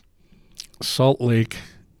 Salt Lake,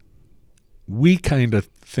 we kind of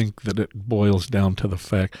think that it boils down to the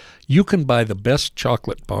fact you can buy the best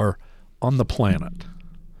chocolate bar on the planet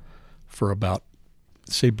for about,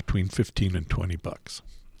 say, between $15 and $20.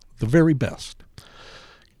 The very best.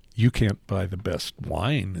 You can't buy the best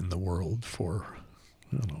wine in the world for,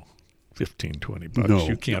 $15, $20. No.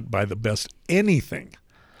 You can't buy the best anything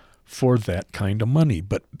for that kind of money,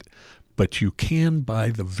 but you can buy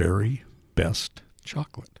the very best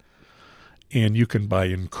chocolate. And you can buy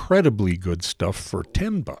incredibly good stuff for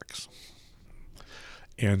 $10.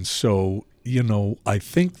 And so, I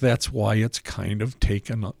think that's why it's kind of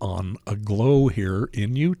taken on a glow here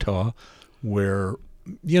in Utah, where,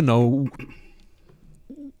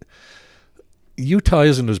 Utah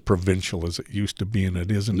isn't as provincial as it used to be, and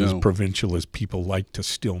it isn't as provincial as people like to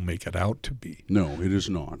still make it out to be. No, it is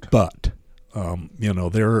not. But,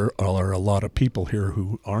 there are a lot of people here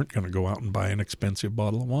who aren't going to go out and buy an expensive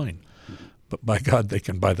bottle of wine. But by God, they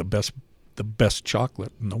can buy the best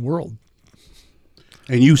chocolate in the world.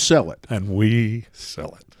 And you sell it. And we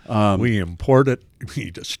sell it. We import it.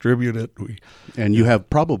 We distribute it. And you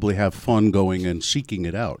probably have fun going and seeking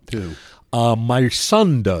it out, too. My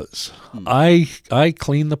son does. I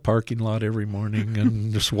clean the parking lot every morning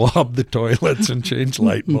and swab the toilets and change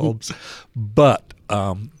light bulbs. But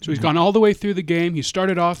so he's gone all the way through the game. He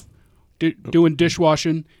started off doing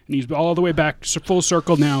dishwashing, and he's all the way back full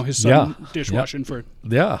circle now. His son dishwashing for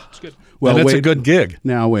it's good. Well, it's a good gig.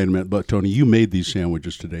 Now wait a minute, but Tony, you made these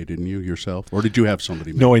sandwiches today, didn't you yourself, or did you have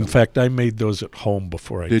somebody make No, them? in fact, I made those at home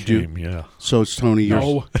before I came. You? Yeah. So it's Tony.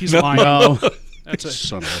 No, he's lying. No. That's a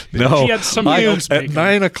Son of a bitch. No, She had somebody else at make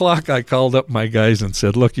 9 o'clock, I called up my guys and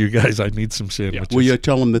said, "Look, you guys, I need some sandwiches." Will you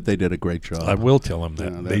tell them that they did a great job? I will tell them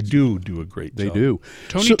that. Yeah, they do a great They job. do.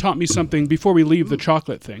 Tony taught me something before we leave the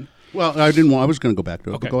chocolate thing. Well, I didn't. I was going to go back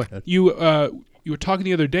to it. Okay, But go ahead. You were talking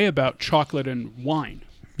the other day about chocolate and wine.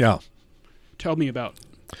 Yeah. Tell me about.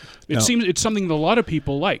 It seems it's something that a lot of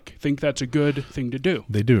people think that's a good thing to do.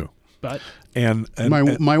 They do. But And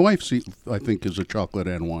my wife, I think, is a chocolate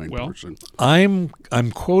and wine person. I'm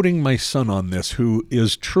quoting my son on this, who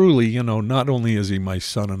is truly, not only is he my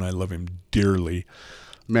son and I love him dearly,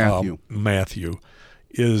 Matthew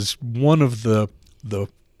is one of the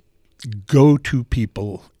go-to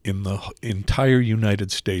people in the entire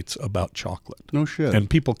United States about chocolate. No shit. And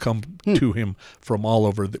people come to him from all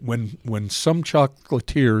over. When some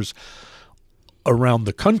chocolatiers around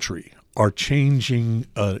the country are changing,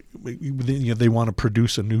 they want to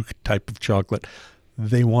produce a new type of chocolate,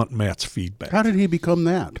 they want Matt's feedback. How did he become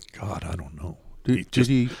that? God, I don't know.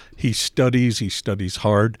 He studies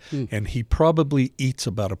hard, and he probably eats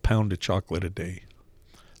about a pound of chocolate a day,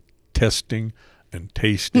 testing and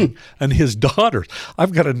tasting. And his daughters,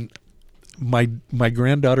 I've got my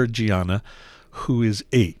granddaughter Gianna, who is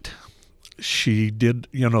 8. She did,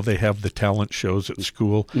 they have the talent shows at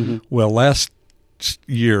school. Well, last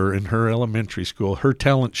year in her elementary school, her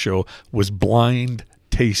talent show was blind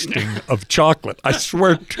tasting of chocolate. I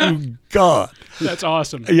swear to God. that's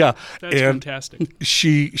awesome. Yeah. That's fantastic.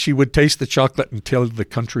 She would taste the chocolate and tell the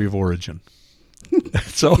country of origin.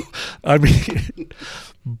 So, I mean,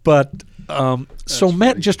 but so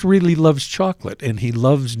Matt just really loves chocolate, and he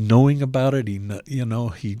loves knowing about it.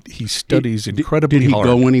 He studies incredibly hard.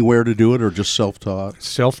 Did he go anywhere to do it, or just self-taught?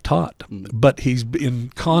 Self-taught, but he's in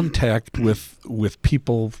contact with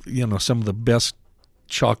people. Some of the best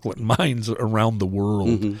chocolate minds around the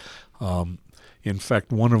world. In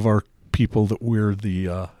fact, one of our people that we're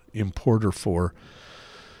the importer for,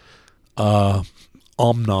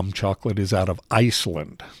 Omnom chocolate, is out of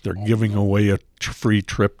Iceland. They're giving away a free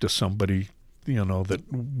trip to somebody, that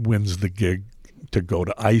wins the gig to go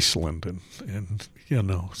to Iceland, and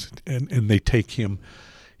they take him.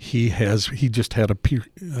 He just had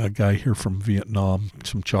a guy here from Vietnam,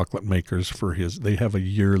 some chocolate makers they have a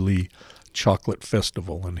yearly chocolate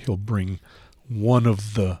festival, and he'll bring one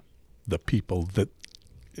of the people that,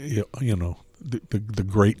 the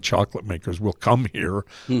great chocolate makers will come here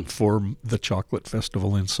for the chocolate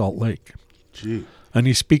festival in Salt Lake. Gee. And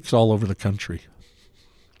he speaks all over the country.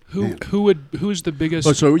 Who's the biggest?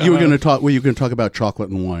 Oh, so you were going to talk? Well, you were going to talk about chocolate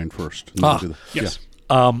and wine first. Yes.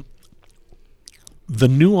 Yeah. The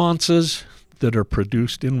nuances that are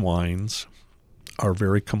produced in wines are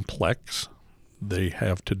very complex. They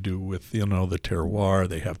have to do with, you know, the terroir.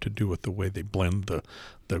 They have to do with the way they blend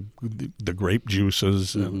the grape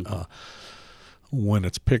juices and when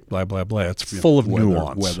it's picked, blah, blah, blah. It's full of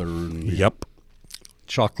nuance. Weather. And, Yep.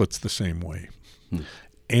 Chocolate's the same way.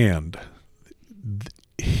 And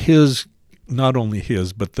not only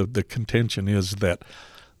his, but the contention is that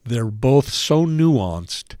they're both so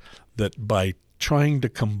nuanced that by trying to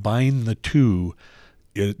combine the two,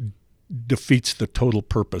 it defeats the total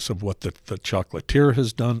purpose of what the chocolatier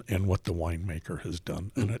has done and what the winemaker has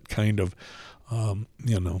done. And it kind of,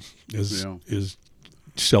 is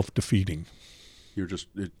self-defeating.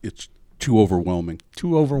 It's too overwhelming.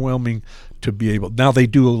 Too overwhelming to be able. Now they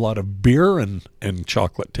do a lot of beer and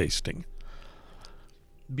chocolate tasting.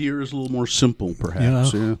 Beer is a little more simple,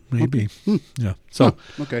 perhaps. Yeah, maybe. Okay. Yeah. So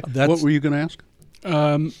okay. What were you going to ask?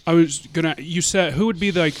 I was gonna. You said who would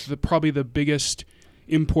be probably the biggest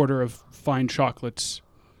importer of fine chocolates?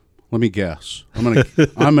 Let me guess. I'm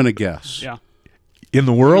gonna guess. Yeah. In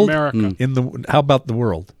the world, America. How about the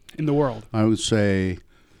world? In the world, I would say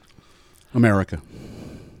America.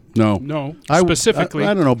 No. Specifically,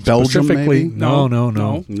 I don't know. Belgium, maybe? No,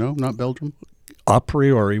 not Belgium. A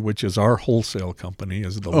priori, which is our wholesale company,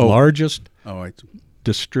 is the largest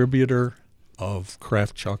distributor of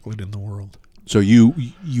craft chocolate in the world. So you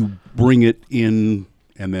bring it in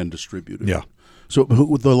and then distribute it. Yeah. So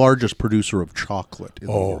who the largest producer of chocolate in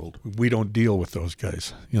the world? We don't deal with those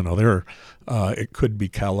guys. You know, it could be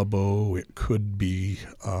Calabo, it could be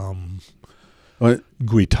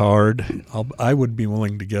Guittard. I would be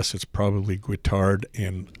willing to guess it's probably Guittard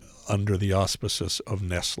and under the auspices of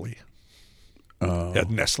Nestle.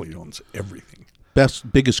 Nestle owns everything.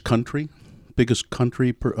 Biggest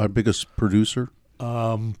producer?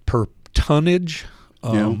 Per tonnage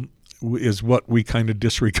is what we kind of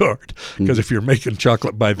disregard. Because if you're making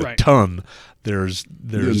chocolate by the ton, there's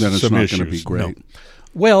then it's some not issues. Going to be great. No.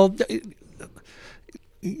 Well,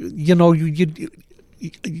 you know,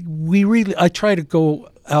 I try to go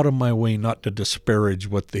out of my way not to disparage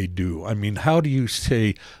what they do. I mean, how do you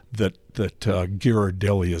say that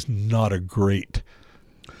Ghirardelli is not a great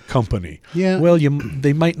company? Yeah. Well,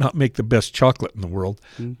 they might not make the best chocolate in the world,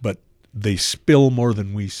 but they spill more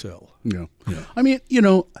than we sell. Yeah. I mean, you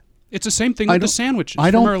know, it's the same thing with the sandwiches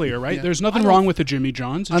from earlier, right? Yeah. There's nothing wrong with the Jimmy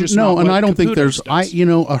John's. It's just not what I don't think Caputo there's does.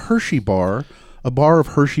 A Hershey bar, a bar of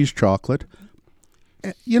Hershey's chocolate.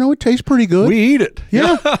 You know, it tastes pretty good. We eat it.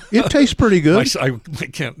 Yeah, it tastes pretty good. I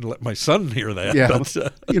can't let my son hear that. Yeah, but,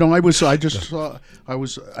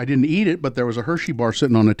 I didn't eat it, but there was a Hershey bar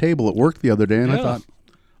sitting on a table at work the other day, and I thought,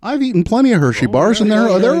 I've eaten plenty of Hershey bars, and they're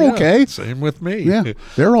okay. Same with me. Yeah,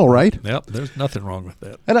 they're all right. Yep, there's nothing wrong with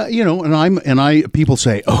that. And people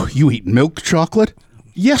say, "Oh, you eat milk chocolate?"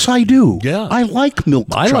 Yes, I do. Yeah, I like milk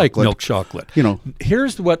chocolate. I like milk chocolate. You know,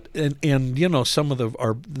 here's what, and you know, some of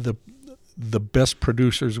the best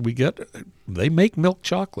producers we get, they make milk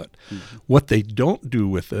chocolate. Mm-hmm. What they don't do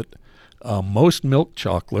with it, most milk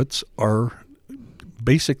chocolates are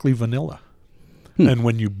basically vanilla. And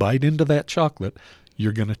when you bite into that chocolate,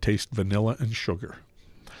 you're going to taste vanilla and sugar.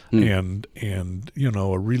 And you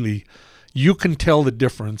know, you can tell the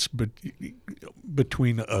difference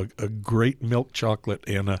between a great milk chocolate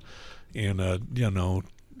and a you know,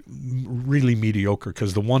 really mediocre,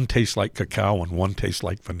 because the one tastes like cacao and one tastes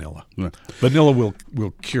like vanilla. Right. Vanilla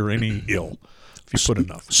will cure any ill if you put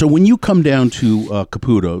enough. So when you come down to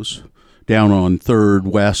Caputo's, down on 3rd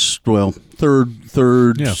West,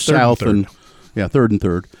 3rd South, Third and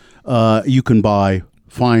 3rd, you can buy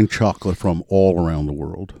fine chocolate from all around the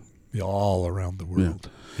world. Yeah, all around the world.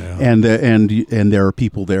 Yeah. And there are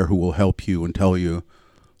people there who will help you and tell you,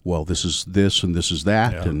 well, this is this and this is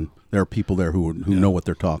that, and there are people there who know what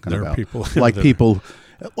they're talking about. People like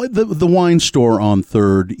the wine store on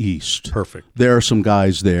 3rd East. Perfect. There are some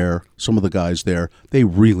guys there. Some of the guys there, they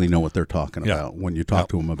really know what they're talking about when you talk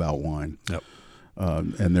to them about wine. Yep.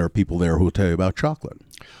 And there are people there who will tell you about chocolate.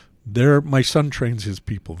 My son trains his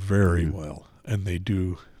people very well, and they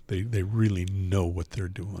do. They really know what they're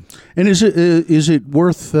doing. And is it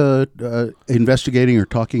worth investigating or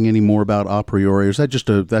talking any more about a priori? Or is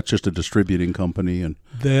that's just a distributing company? And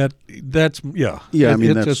that's yeah. I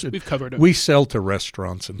mean, we've covered it. We sell to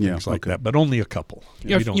restaurants and things like that, but only a couple.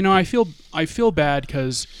 Yeah, you know, I feel bad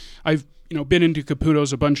because I've been into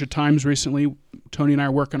Caputo's a bunch of times recently. Tony and I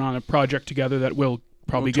are working on a project together that we'll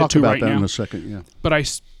probably get to right now. Talk about that in a second. Yeah, but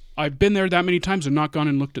I've been there that many times and not gone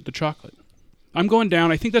and looked at the chocolate. I'm going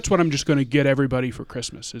down. I think that's what I'm just going to get everybody for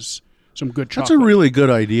Christmas is some good chocolate. That's a really good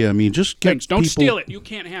idea. I mean, just get Thanks. Don't people, steal it. You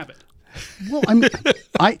can't have it. Well,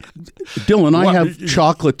 Dylan, I have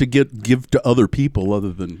chocolate to give to other people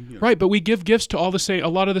other than right. But we give gifts to a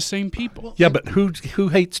lot of the same people. Yeah, but who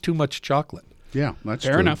hates too much chocolate? Yeah, that's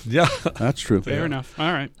fair true. enough. Yeah, that's true. Fair enough.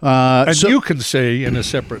 All right. And so, you can say in a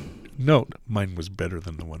separate note, mine was better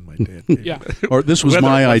than the one my dad gave. Yeah. Or this was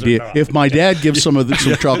my idea. If my dad gives some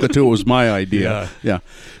chocolate to it, was my idea. Yeah.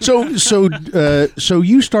 So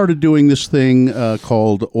you started doing this thing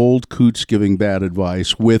called Old Coots Giving Bad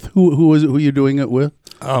Advice with who are you doing it with?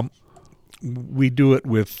 We do it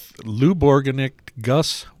with Lou Borganick,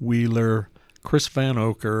 Gus Wheeler, Chris Van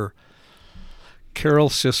Oker, Carol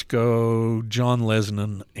Sisko, John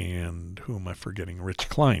Lesnan, and who am I forgetting? Rich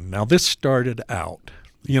Klein. Now this started out.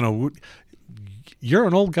 You're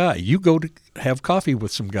an old guy. You go to have coffee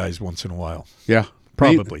with some guys once in a while. Yeah.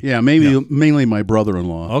 Probably. Mainly my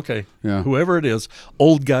brother-in-law. Okay. Yeah. Whoever it is,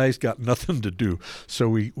 old guys got nothing to do. So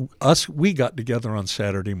we got together on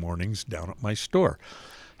Saturday mornings down at my store,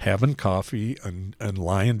 having coffee and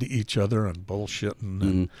lying to each other and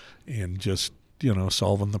bullshitting and just,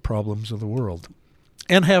 solving the problems of the world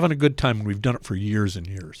and having a good time. We've done it for years and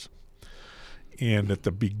years. And at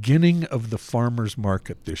the beginning of the farmers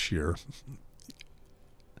market this year,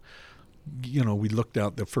 we looked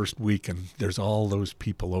out the first week and there's all those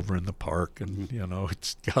people over in the park and,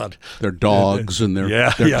 it's got their dogs and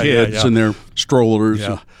their kids and their strollers.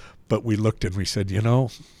 Yeah. But we looked and we said,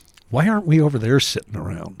 why aren't we over there sitting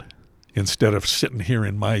around instead of sitting here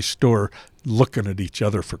in my store looking at each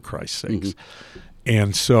other, for Christ's sakes?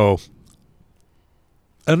 And so,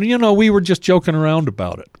 we were just joking around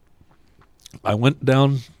about it. I went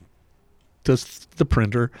down to the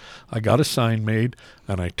printer, I got a sign made,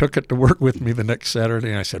 and I took it to work with me the next Saturday,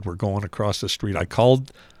 and I said, we're going across the street. I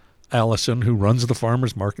called Allison, who runs the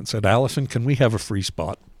farmer's market, and said, Allison, can we have a free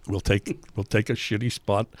spot? We'll take a shitty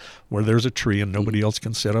spot where there's a tree and nobody else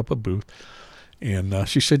can set up a booth. And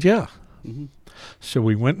she said, yeah. So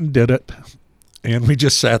we went and did it, and we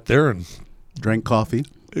just sat there and drank coffee.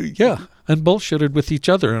 And bullshitted with each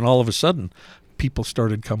other, and all of a sudden people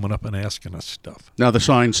started coming up and asking us stuff. Now the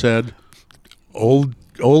sign said, "Old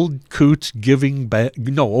Coots giving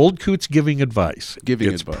Old Coots giving advice.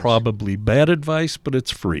 It's probably bad advice, but it's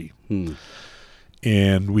free."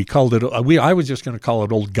 And we called it. I was just going to call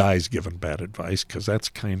it "Old Guys Giving Bad Advice" because that's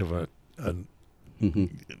kind of a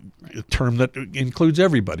term that includes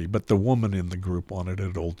everybody. But the woman in the group wanted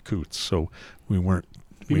it "Old Coots," so we weren't.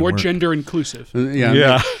 More gender inclusive.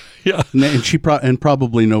 Yeah. And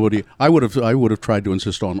probably nobody. I would have tried to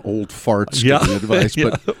insist on old farts giving advice,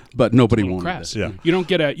 but nobody wanted crass. it. Yeah. You don't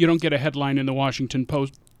get a headline in the Washington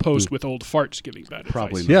Post with old farts giving bad advice.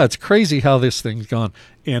 Probably not. Yeah, it's crazy how this thing's gone.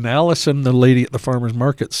 And Allison, the lady at the farmers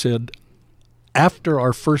market, said after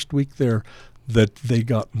our first week there that they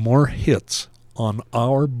got more hits on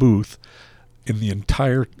our booth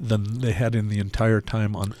than they had in the entire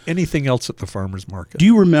time on anything else at the farmers market. Do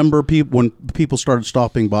you remember when people started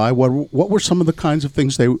stopping by? What were some of the kinds of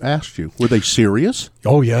things they asked you? Were they serious?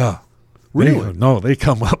 Oh yeah, really? They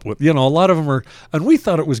come up with a lot of them are, and we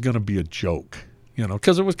thought it was going to be a joke,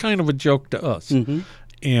 because it was kind of a joke to us,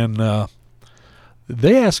 and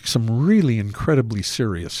they asked some really incredibly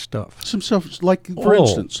serious stuff. Some stuff like, for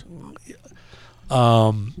instance.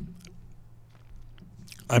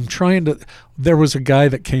 There was a guy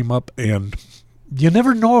that came up, and you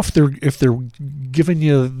never know if they're giving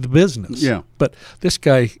you the business. Yeah. But this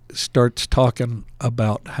guy starts talking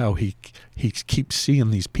about how he keeps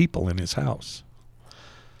seeing these people in his house,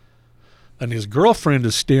 and his girlfriend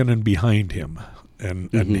is standing behind him,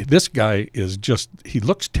 and this guy is he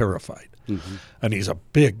looks terrified, and he's a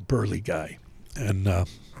big burly guy, and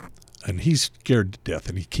he's scared to death,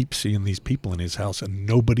 and he keeps seeing these people in his house, and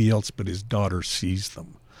nobody else but his daughter sees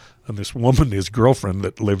them. And this woman, his girlfriend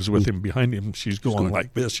that lives with him behind him, she's going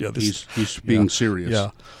like this. Yeah, he's being serious.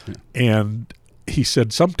 Yeah. And he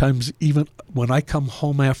said, sometimes even when I come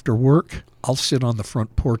home after work, I'll sit on the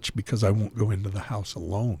front porch because I won't go into the house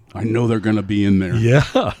alone. I know they're going to be in there.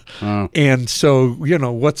 Yeah. And so,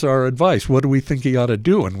 what's our advice? What do we think he ought to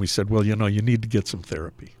do? And we said, well, you need to get some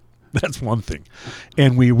therapy. That's one thing.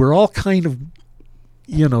 And we were all kind of,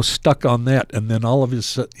 stuck on that. And then all of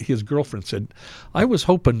his girlfriend said, I was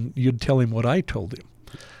hoping you'd tell him what I told him,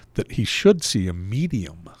 that he should see a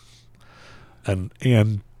medium.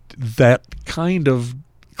 And that kind of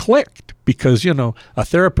clicked because, a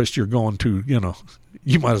therapist you're going to,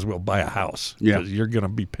 you might as well buy a house because you're going to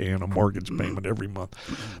be paying a mortgage payment every month.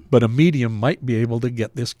 But a medium might be able to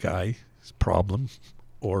get this guy's problem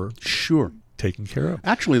or taken care of.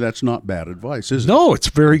 Actually, that's not bad advice, is it? No, it's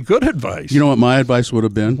very good advice. You know what my advice would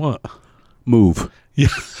have been? What? Move. Yeah.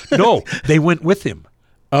 No, they went with him.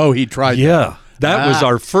 Oh, he tried. Yeah. That was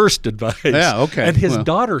our first advice. Yeah, okay. And his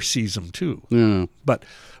daughter sees him too. Yeah.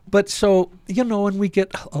 But so, and we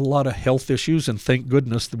get a lot of health issues, and thank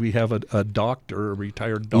goodness that we have a doctor, a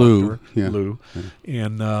retired doctor, Lou. Yeah.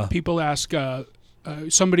 And people ask,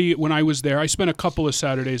 somebody, when I was there, I spent a couple of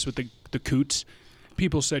Saturdays with the Coots.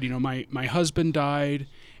 People said, my husband died,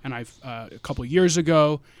 and a couple of years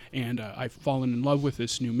ago, and I've fallen in love with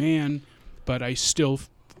this new man, but I still,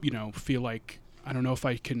 feel like I don't know if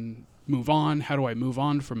I can move on. How do I move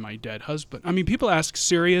on from my dead husband? I mean, people ask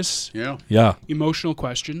serious, emotional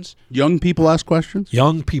questions. Young people ask questions?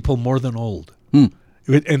 Young people more than old.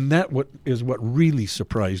 And that is what really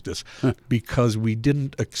surprised us, because we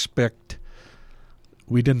didn't expect,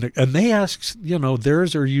 and they ask,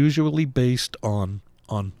 theirs are usually based on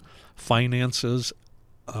finances,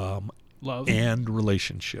 love, and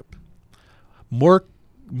relationship.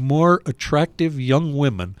 More attractive young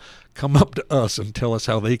women come up to us and tell us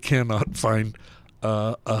how they cannot find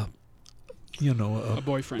a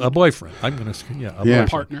boyfriend. A boyfriend. I'm going to say, a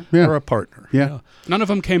partner. Yeah. Or a partner. Yeah. None of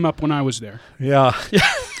them came up when I was there. Yeah.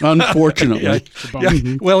 Unfortunately.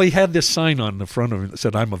 Yeah. Well, he had this sign on the front of him that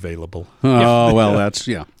said, "I'm available." Oh, well, that's,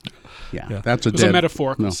 Yeah, that's it was a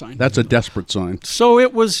metaphorical sign. That's a desperate sign. So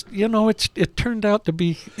it was, it turned out to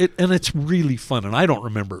be, and it's really fun. And I don't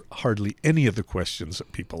remember hardly any of the questions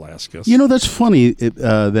that people ask us. That's funny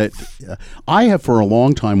that I have for a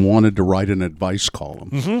long time wanted to write an advice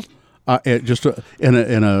column. Just in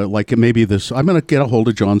a like maybe this. I'm going to get a hold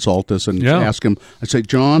of John Saltis and ask him. I say,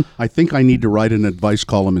 John, I think I need to write an advice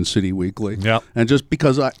column in City Weekly. Yeah, and just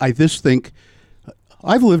because I just think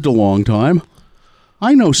I've lived a long time.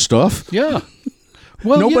 I know stuff. Yeah.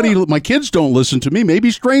 Well, my kids don't listen to me. Maybe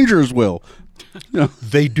strangers will.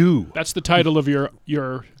 They do. That's the title of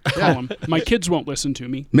your column. My kids won't listen to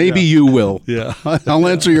me. Maybe you will. Yeah. I'll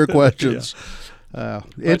answer your questions.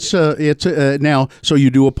 It's now. So you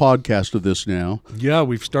do a podcast of this now? Yeah,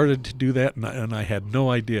 we've started to do that, and I had no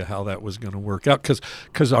idea how that was going to work out,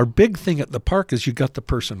 because our big thing at the park is you got the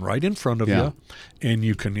person right in front of you, and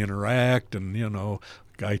you can interact, and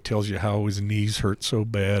guy tells you how his knees hurt so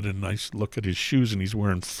bad, and I look at his shoes, and he's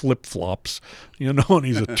wearing flip-flops, and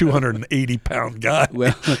he's a 280-pound guy.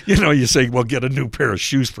 Well, you say, well, get a new pair of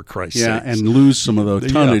shoes for Christ's sake. Yeah, and lose some of the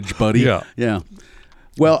tonnage, buddy. Yeah.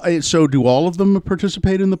 Well, so do all of them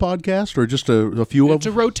participate in the podcast, or just a few of them? It's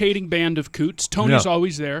a rotating band of Coots. Tony's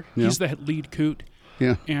always there. He's the lead Coot.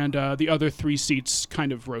 Yeah. And the other 3 seats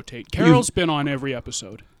kind of rotate. Carol's been on every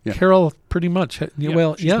episode. Yeah. Carol, pretty much. She's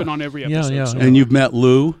been on every episode. Yeah. So. And you've met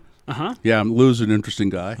Lou? Uh-huh. Yeah, Lou's an interesting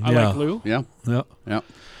guy. I like Lou. Yeah. Yeah.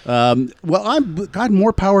 Well, God,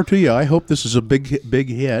 more power to you. I hope this is a big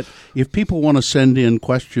hit. If people want to send in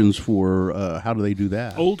questions for, how do they do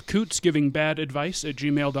that? Old Coots giving bad advice at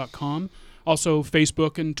gmail.com. Also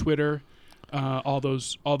Facebook and Twitter, all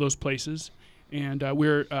those places. And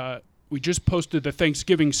we just posted the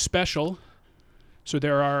Thanksgiving special. So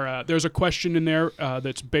there's a question in there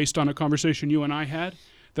that's based on a conversation you and I had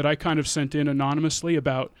that I kind of sent in anonymously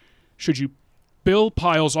about should you Bill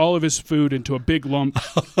piles all of his food into a big lump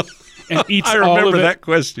and eats all of it. I remember that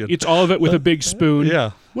question. Eats all of it with a big spoon.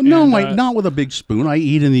 Yeah. Well, no, not with a big spoon. I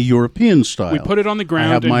eat in the European style. We put it on the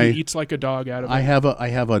ground and he eats like a dog out of it. I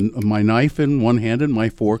have my knife in one hand and my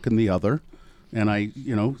fork in the other, and I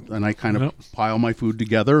kind of pile my food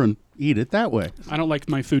together and eat it that way. I don't like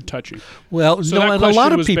my food touching. Well, so and a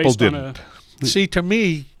lot of people didn't. See, to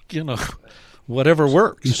me, whatever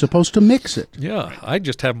works. You're supposed to mix it. Yeah, I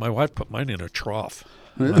just have my wife put mine in a trough.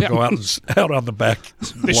 I go out on the back.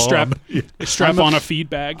 They strap on a feed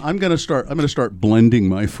bag. I'm gonna start blending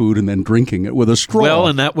my food and then drinking it with a straw. Well,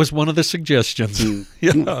 and that was one of the suggestions.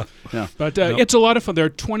 Yeah. But it's a lot of fun. They're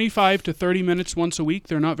 25 to 30 minutes once a week.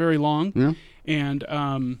 They're not very long. Yeah.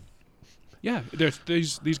 And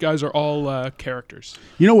these guys are all characters.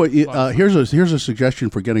 You know what? Here's a suggestion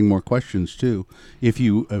for getting more questions too. If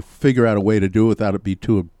you figure out a way to do it without it be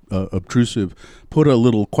too obtrusive, put a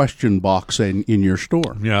little question box in your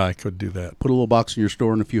store. Yeah, I could do that. Put a little box in your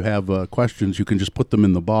store, and if you have questions, you can just put them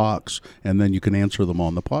in the box, and then you can answer them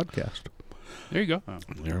on the podcast. There you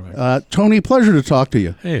go. Tony, pleasure to talk to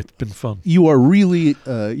you. Hey, it's been fun. You are really,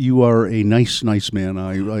 you are a nice man.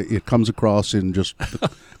 It comes across in just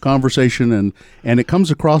the conversation, and it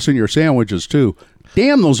comes across in your sandwiches too.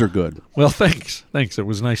 Damn, those are good. Well, thanks. It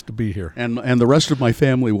was nice to be here. And the rest of my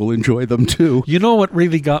family will enjoy them too. You know what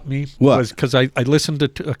really got me? What? Was because I listened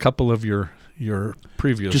to a couple of your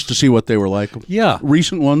previous. Just to see what they were like. Yeah.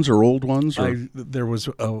 Recent ones or old ones? Or? There was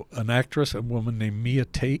an actress, a woman named Mia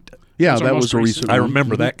Tate. Yeah, that was a recent I one.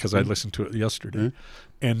 remember that because I listened to it yesterday.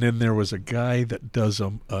 And then there was a guy that does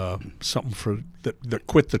something for that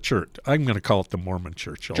quit the church. I'm going to call it the Mormon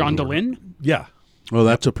Church. John DeLynn? Yeah. Oh,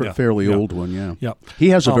 that's a fairly old one, yeah. Yep. He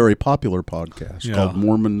has a very popular podcast called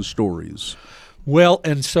Mormon Stories. Well,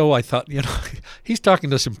 and so I thought, he's talking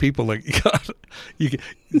to some people like,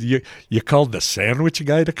 you called the sandwich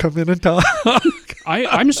guy to come in and talk?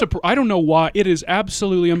 I'm surprised. I don't know why. It is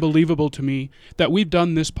absolutely unbelievable to me that we've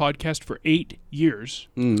done this podcast for 8 years.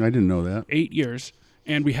 I didn't know that. 8 years.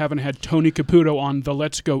 And we haven't had Tony Caputo on the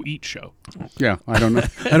Let's Go Eat show. Yeah, I don't know.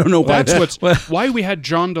 I don't know why. Why we had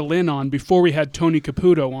John DeLynn on before we had Tony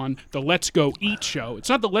Caputo on the Let's Go Eat show. It's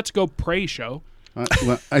not the Let's Go Pray show.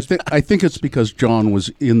 I think it's because John was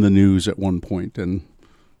in the news at one point, and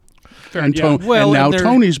now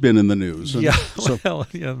Tony's been in the news. And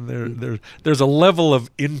there's a level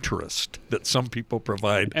of interest that some people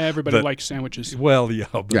provide. Everybody likes sandwiches. Well,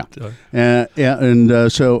 so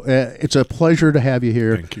it's a pleasure to have you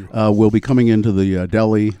here. Thank you. We'll be coming into the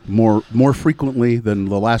deli more frequently than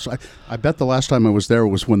the last. I bet the last time I was there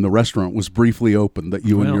was when the restaurant was briefly open that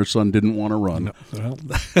you and your son didn't want to run. No, well,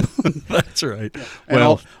 that's right. And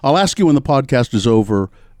well, I'll ask you when the podcast is over.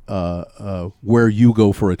 Where you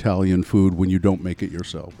go for Italian food when you don't make it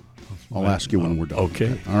yourself. I'll ask you when we're done.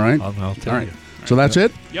 Okay. All right? I'll tell you. So that's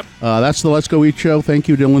it? Yep. That's the Let's Go Eat show. Thank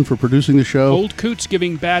you, Dylan, for producing the show. Old Coots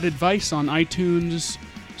giving bad advice on iTunes,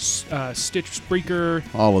 Stitch Spreaker,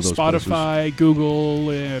 all of those Spotify, places.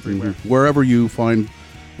 Google, everywhere. Mm-hmm. Wherever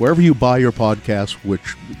you buy your podcasts,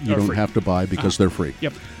 which you don't have to buy because they're free.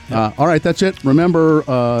 Yep. All right, that's it. Remember,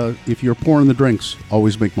 if you're pouring the drinks,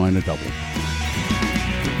 always make mine a double.